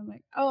side, I'm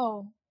like,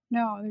 "Oh,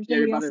 no, there's Yeah,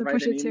 you're nobody about else to to write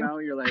push an it to."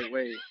 email. You're like,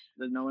 wait,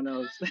 there's no one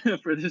else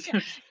for this. Yeah.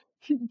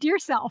 Dear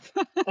self.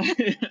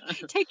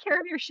 Take care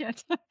of your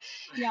shit.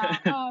 Yeah,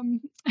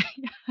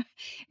 yeah,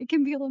 it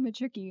can be a little bit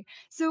tricky.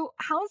 So,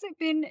 how's it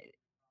been?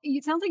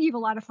 It sounds like you have a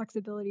lot of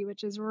flexibility,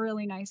 which is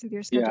really nice with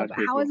your Yeah, schedule, it's but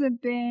pretty how has cool.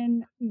 it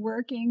been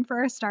working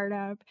for a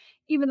startup,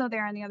 even though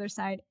they're on the other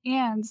side,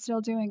 and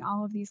still doing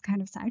all of these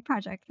kind of side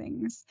project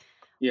things?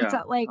 What's Yeah.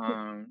 that like?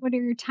 What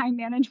are your time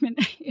management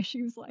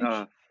issues like?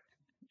 Uh,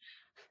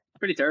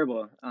 Pretty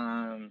terrible.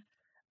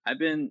 I've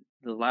been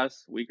the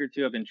last week or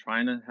two. I've been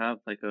trying to have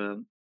like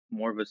a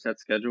more of a set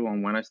schedule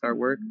on when I start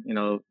work.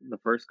 Mhm, The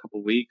first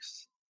couple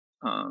weeks,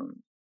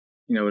 um,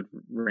 it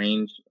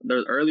range.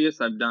 The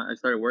earliest I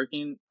started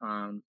working.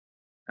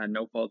 At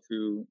no fault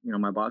to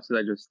my bosses.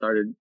 I just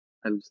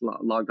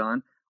logged on.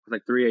 It was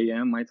like 3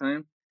 a.m. my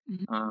time.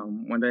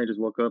 mhm. One day I just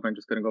woke up and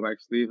just couldn't go back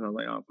to sleep. I was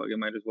like, oh fuck it,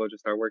 might as well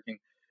just start working.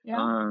 Yeah.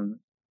 Um,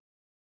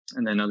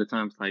 and then other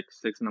times like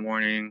 6 in the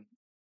morning,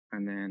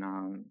 and then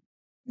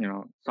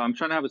so I'm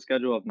trying to have a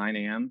schedule of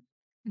 9 a.m.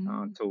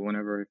 Mhm, To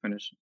whenever I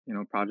finish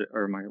project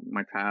or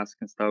my task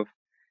and stuff.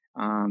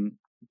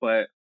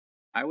 But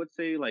I would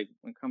say like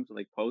when it comes to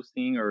like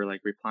posting or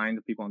like replying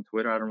to people on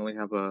Twitter, I don't really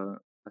have a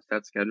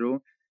set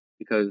schedule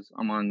because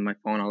I'm on my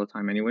phone all the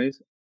time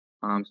anyways.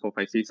 So if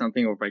I see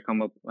something or if I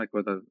come up like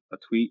with a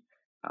tweet,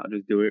 I'll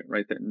just do it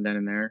right then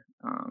and there.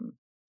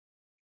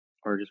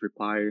 Or just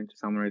reply to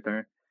someone right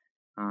there.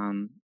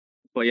 Um,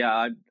 but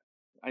yeah,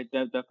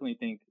 definitely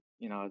think,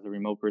 as a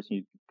remote person,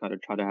 you gotta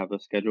try to have a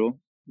schedule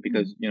mhm,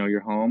 because,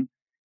 you're home.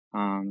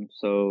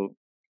 So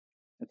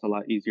it's a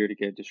lot easier to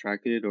get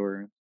distracted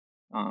or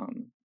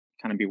um,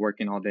 kind of be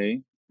working all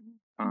day.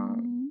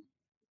 Um, mhm.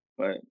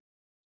 but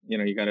you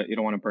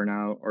don't want to burn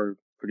out or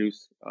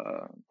produce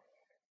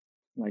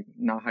like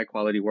not high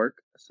quality work.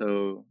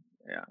 So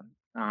yeah,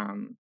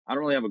 I don't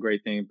really have a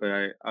great thing, but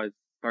I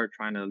start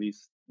trying to at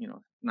least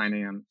 9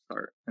 a.m.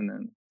 start and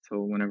then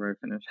till whenever I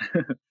finish.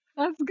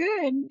 That's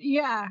good.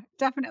 Yeah,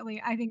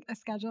 definitely. I think a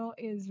schedule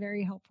is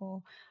very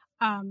helpful.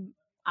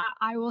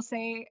 I will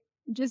say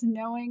just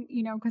knowing,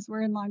 because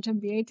we're in Launch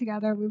MBA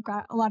together, we've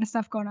got a lot of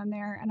stuff going on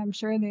there, and I'm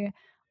sure the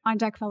On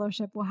Deck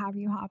Fellowship will have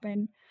you hop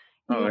in.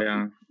 Oh You'll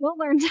yeah, you'll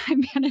learn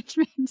time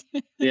management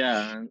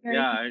very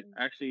yeah. I quickly.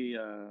 actually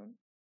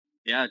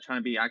yeah, trying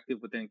to be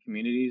active within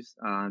communities,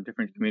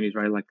 different Mhm. communities,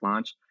 right? Like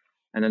Launch,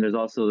 and then there's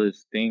also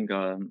this thing,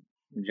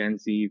 Gen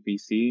Z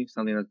VC,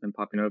 something that's been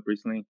popping up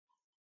recently.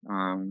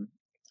 Um,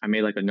 I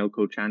made like a no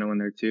code channel in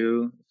there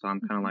too, so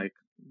I'm kind of Mhm. like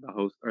the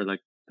host or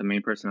like the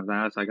main person of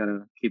that. So I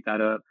gotta keep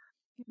that up.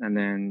 And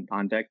then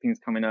on deck things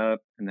coming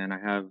up, and then I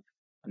have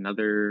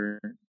another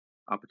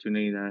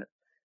opportunity that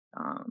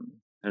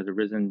has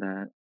arisen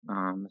that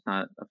it's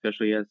not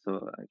official yet,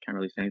 so I can't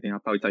really say anything. I'll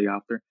probably tell you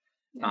after.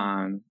 Yeah.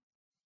 Um,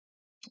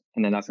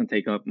 and then that's gonna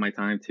take up my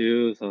time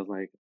too. So it's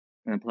like,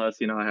 and plus,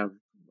 I have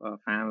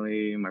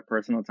family, my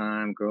personal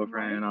time, Right.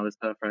 girlfriend, all this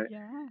stuff, right?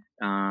 Yeah.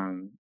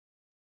 Um,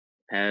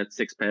 pets,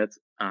 6 pets,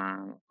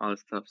 all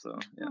this stuff. So Oh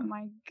yeah,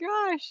 my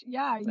gosh.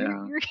 Yeah,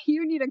 yeah.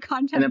 you need a And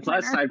then content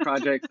plus planner. side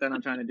projects that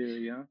I'm trying to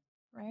do.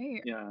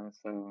 Right. Yeah.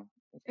 So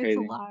it's It's a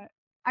crazy. lot.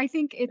 I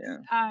think it's,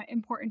 Yeah,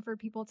 important for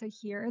people to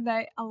hear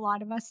that a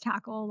lot of us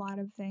tackle a lot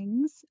of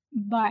things,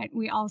 but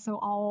we also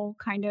all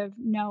kind of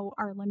know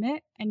our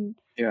limit, and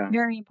yeah,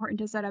 very important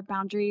to set up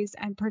boundaries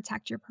and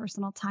protect your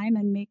personal time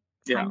and make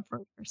yeah, time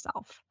for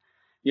yourself.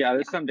 yeah. Yeah.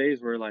 There's some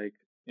days where like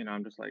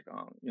I'm just like,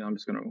 I'm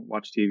just gonna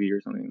watch TV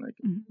or something. Like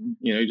Mhm.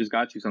 you just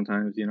got to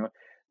sometimes.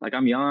 Like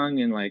I'm young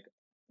and like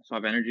so I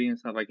have energy and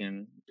stuff. I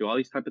can do all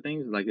these type of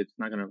things. Like it's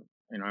not gonna,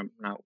 I'm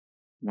not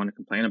want to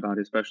complain about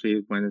it,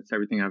 especially when it's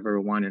everything I've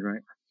ever wanted,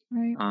 right?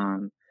 Right.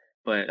 Um,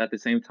 but at the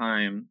same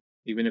time,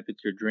 even if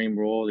it's your dream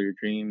role or your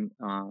dream,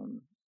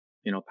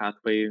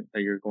 pathway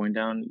that you're going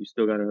down, you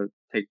still gotta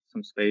take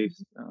some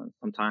space, Mhm.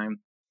 some time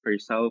for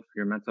yourself,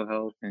 your mental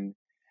health, and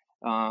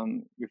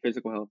your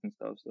physical health and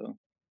stuff. So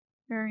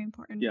Very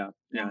important. yeah,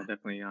 yeah, Yeah.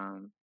 definitely.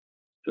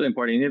 It's really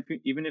important.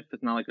 And even if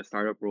it's not like a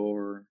startup role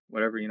or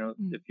whatever,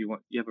 Mm. if you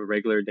have a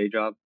regular day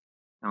job,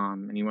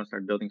 and you want to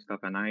start building stuff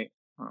at night,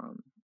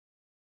 um,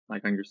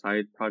 like on your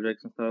side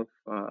projects and stuff.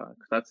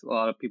 Because that's a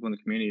lot of people in the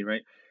community,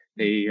 right?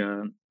 They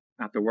Mhm.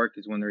 after work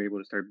is when they're able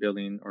to start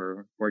building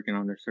or working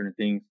on their certain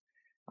things.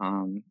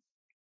 Um,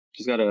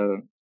 just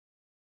gotta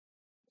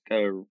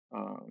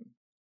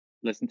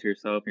listen to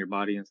yourself and your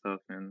body and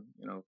stuff, and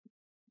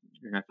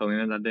you're not feeling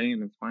it that day,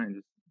 and it's fine.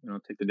 Just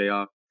take the day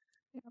off.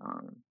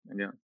 And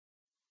yeah,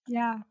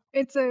 Yeah,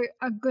 it's a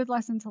good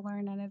lesson to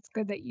learn, and it's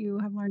good that you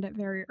have learned it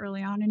very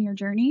early on in your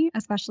journey,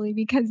 especially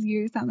because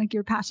you sound like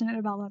you're passionate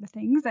about a lot of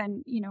things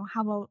and,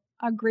 have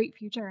a great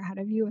future ahead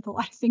of you with a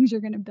lot of things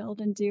you're gonna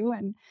build and do,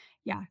 and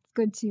yeah, it's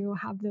good to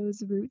have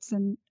those roots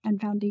and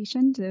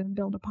foundation to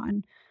build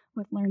upon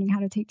with learning how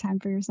to take time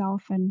for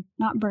yourself and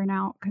not burn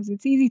out because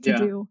it's easy to yeah,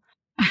 do.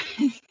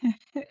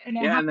 And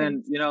it yeah. And then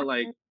happens after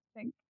I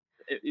think.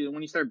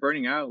 when you start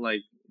burning out,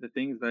 like the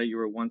things that you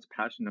were once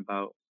passionate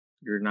about,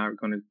 you're not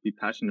going to be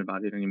passionate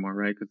about it anymore,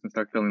 right? Because it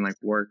start feeling like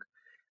work.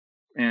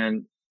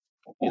 And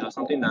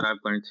something that I've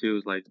learned too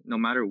is like no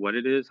matter what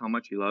it is, how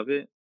much you love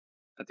it,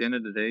 at the end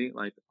of the day,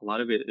 like a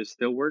lot of it is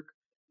still work,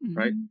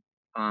 right? Mhm.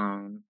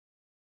 Um,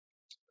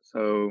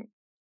 so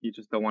you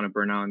just don't want to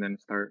burn out and then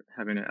start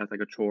having it as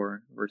like a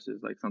chore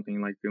versus like something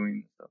you like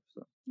doing and stuff.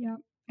 So Yep,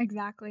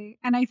 exactly.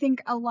 And I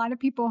think a lot of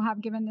people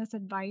have given this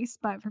advice,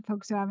 but for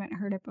folks who haven't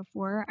heard it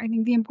before, I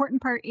think the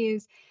important part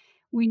is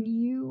when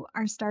you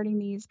are starting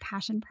these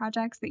passion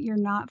projects that you're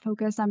not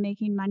focused on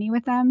making money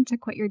with them to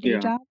quit your day yeah,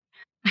 job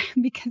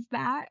because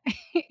that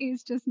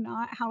is just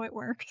not how it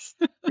works.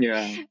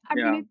 yeah, I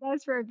mean, yeah, it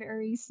does for a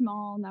very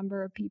small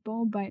number of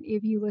people, but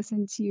if you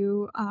listen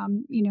to,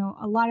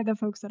 a lot of the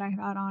folks that I've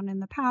had on in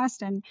the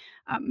past and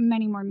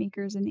many more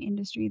makers in the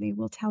industry, they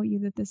will tell you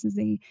that this is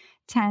a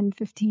 10,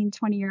 15,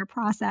 20-year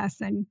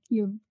process and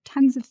you have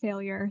tons of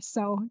failure.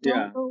 So don't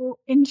yeah. go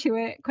into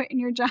it quitting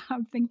your job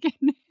thinking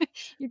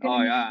you're going to Oh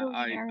make a yeah,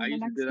 millionaire I in the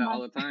used to do next that all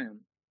month. the time.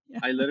 Yeah.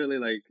 I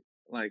literally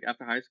like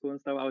after high school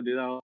and stuff, I would do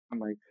that. I'm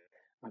like,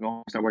 I'm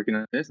gonna start working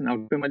on this, and I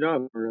would quit my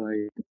job for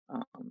like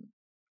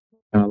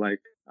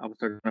I would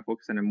start trying to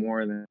focus on it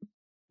more than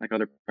like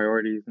other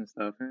priorities and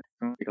stuff. And it's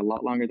gonna take a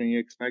lot longer than you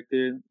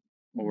expected,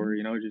 or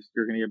Mhm. just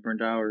you're gonna get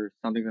burnt out, or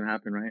something's gonna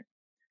happen, right?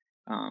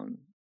 Um,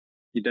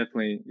 you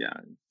definitely, yeah,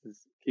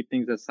 just keep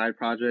things as side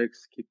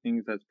projects, keep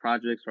things as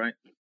projects, right?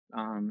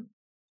 Um,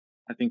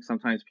 I think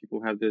sometimes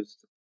people have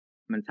this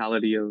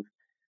mentality of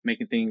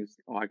making things,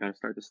 oh, I got to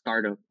start the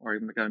startup or I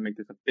got to make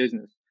this a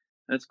business.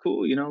 That's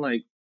cool,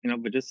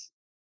 but just,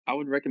 I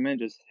would recommend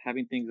just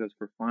having things that's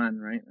for fun,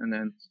 right? And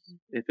then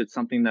if it's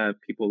something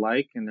that people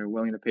like and they're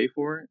willing to pay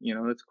for,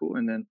 that's cool.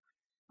 And then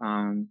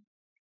um,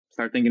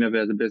 start thinking of it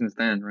as a business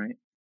then, right?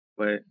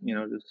 But,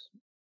 just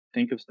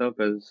think of stuff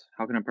as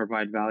how can I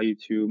provide value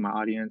to my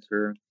audience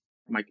or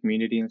my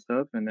community and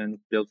stuff, and then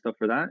build stuff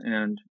for that.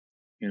 And,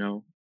 you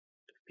know,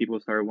 people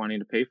start wanting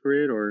to pay for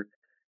it or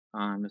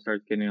it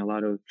starts getting a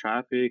lot of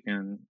traffic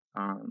and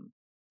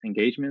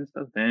engagement and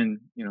stuff, then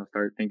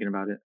start thinking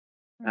about it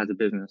as Right. a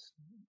business.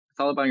 It's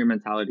all about your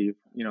mentality.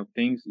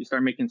 Things you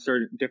start making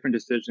certain different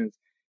decisions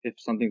if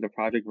something's a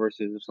project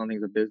versus if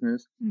something's a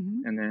business,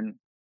 Mhm. and then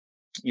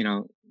you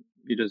know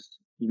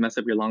you mess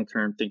up your long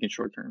term thinking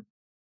short term.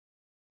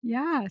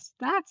 Yes,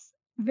 that's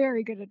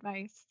very good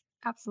advice.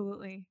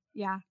 Absolutely.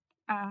 Yeah,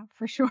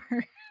 for sure.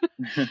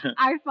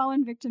 I've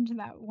fallen victim to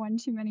that one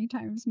too many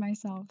times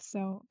myself.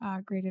 So,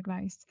 great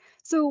advice.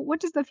 So, what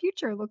does the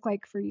future look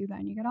like for you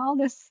then? You got all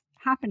this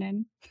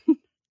happening.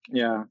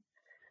 Yeah.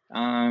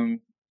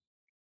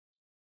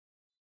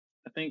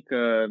 I think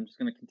I'm just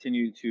gonna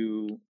continue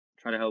to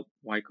try to help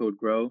Y Code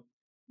grow.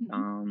 Mhm.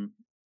 Um,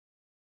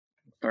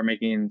 start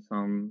making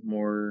some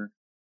more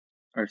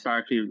or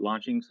start actually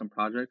launching some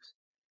projects.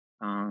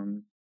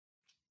 Um,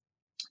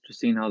 just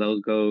seeing how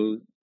those go.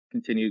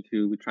 Continue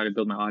to try to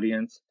build my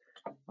audience.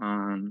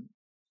 Um,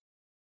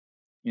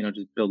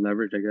 just build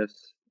leverage, I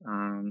guess.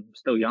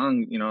 Still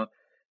young,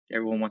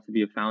 everyone wants to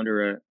be a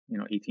founder at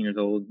 18 years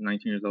old,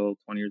 19 years old,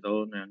 20 years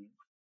old, and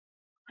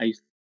I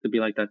used to be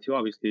like that too,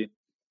 obviously.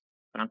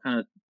 But I'm kind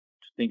of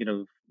thinking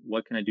of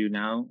what can I do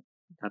now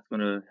that's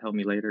going to help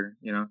me later.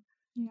 Yeah.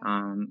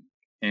 Um,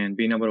 and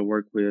being able to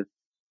work with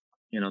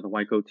the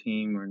YCO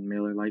team or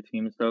Mailer Light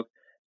team and stuff,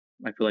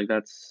 I feel like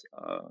that's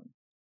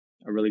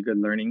a really good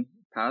learning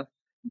path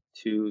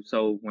to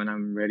so when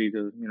I'm ready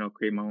to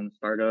create my own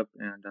startup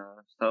and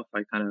stuff,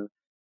 I kind of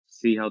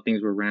see how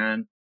things were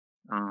ran,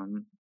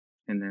 um,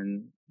 and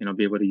then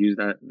be able to use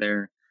that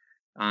there.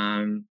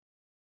 Um,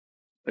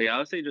 but yeah, I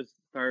would say just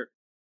start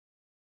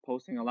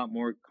posting a lot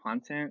more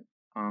content,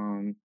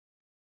 um,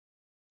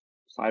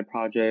 side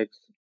projects,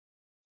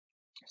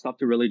 stuff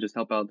to really just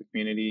help out the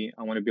community.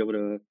 I want to be able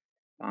to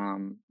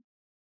um,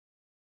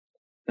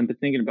 I've been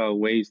thinking about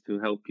ways to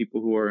help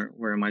people who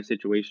are in my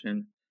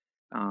situation,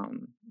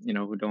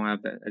 who don't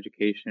have that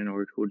education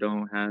or who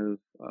don't have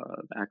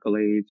the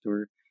accolades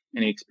or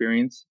any Yeah.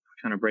 experience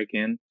trying to break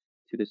in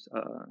to this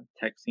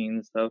tech scene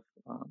and stuff.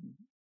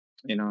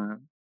 You know,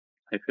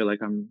 I feel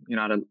like I'm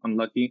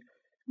lucky,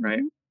 right?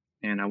 Mhm.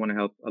 And I want to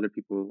help other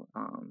people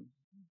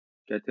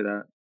get to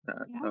that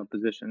Yeah.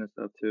 position and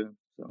stuff too.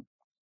 So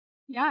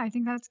Yeah, I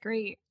think that's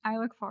great. I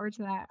look forward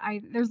to that.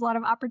 There's a lot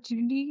of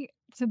opportunity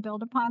to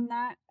build upon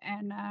that,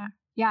 and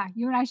yeah,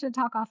 you and I should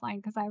talk offline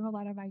because I have a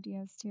lot of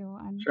ideas too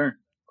on Sure, of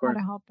how to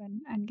course. help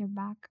and give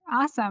back.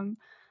 Awesome.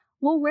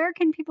 Well, where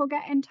can people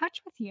get in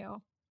touch with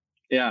you?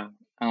 Yeah.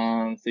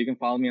 So you can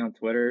follow me on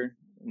Twitter.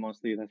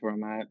 Mostly that's where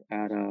I'm at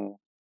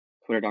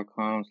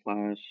twitter.com/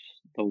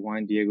 the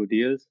one Diego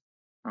Diaz.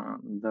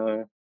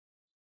 The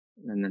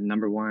and then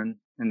number one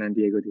and then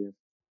Diego Diaz.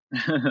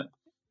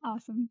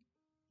 Awesome.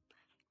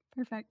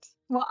 Perfect.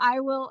 Well, I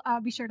will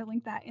be sure to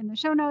link that in the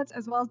show notes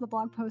as well as the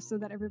blog post so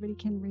that everybody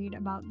can read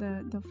about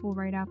the full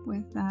write up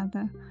with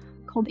the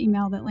cold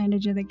email that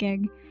landed you the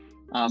gig.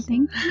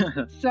 Awesome. Thank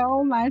you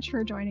so much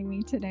for joining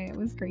me today. It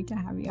was great to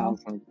have you.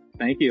 Awesome.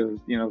 Thank you.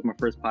 It was my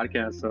first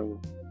podcast,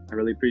 so I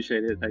really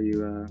appreciate it that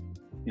you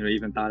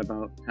even thought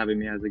about having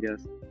me as a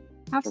guest.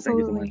 So thank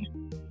you so much. Absolutely.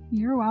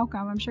 You're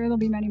welcome. I'm sure there'll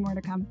be many more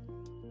to come.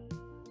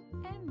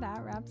 And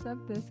that wraps up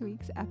this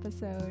week's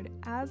episode.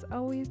 As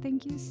always,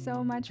 thank you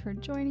so much for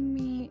joining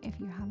me. If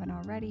you haven't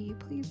already,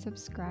 please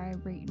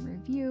subscribe, rate, and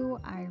review.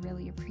 I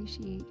really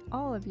appreciate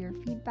all of your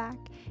feedback.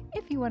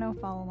 If you want to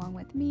follow along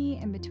with me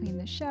in between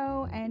the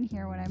show and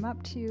hear what I'm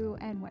up to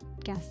and what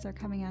guests are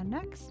coming on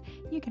next,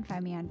 you can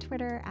find me on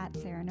Twitter at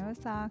Sarah No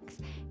Socks.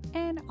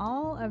 And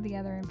all of the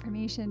other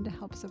information to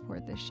help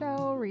support the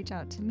show, reach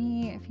out to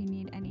me if you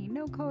need any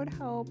no-code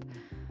help,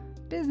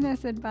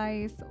 business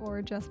advice,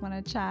 or just want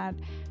to chat.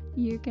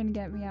 You can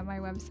get me at my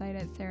website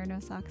at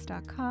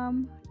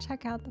sarahnosocks.com.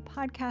 Check out the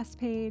podcast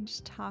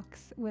page,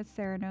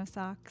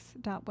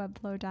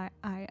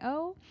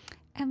 talkswithsarahnosocks.webflow.io,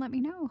 and let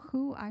me know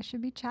who I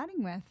should be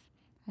chatting with.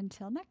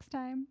 Until next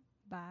time,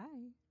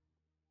 bye.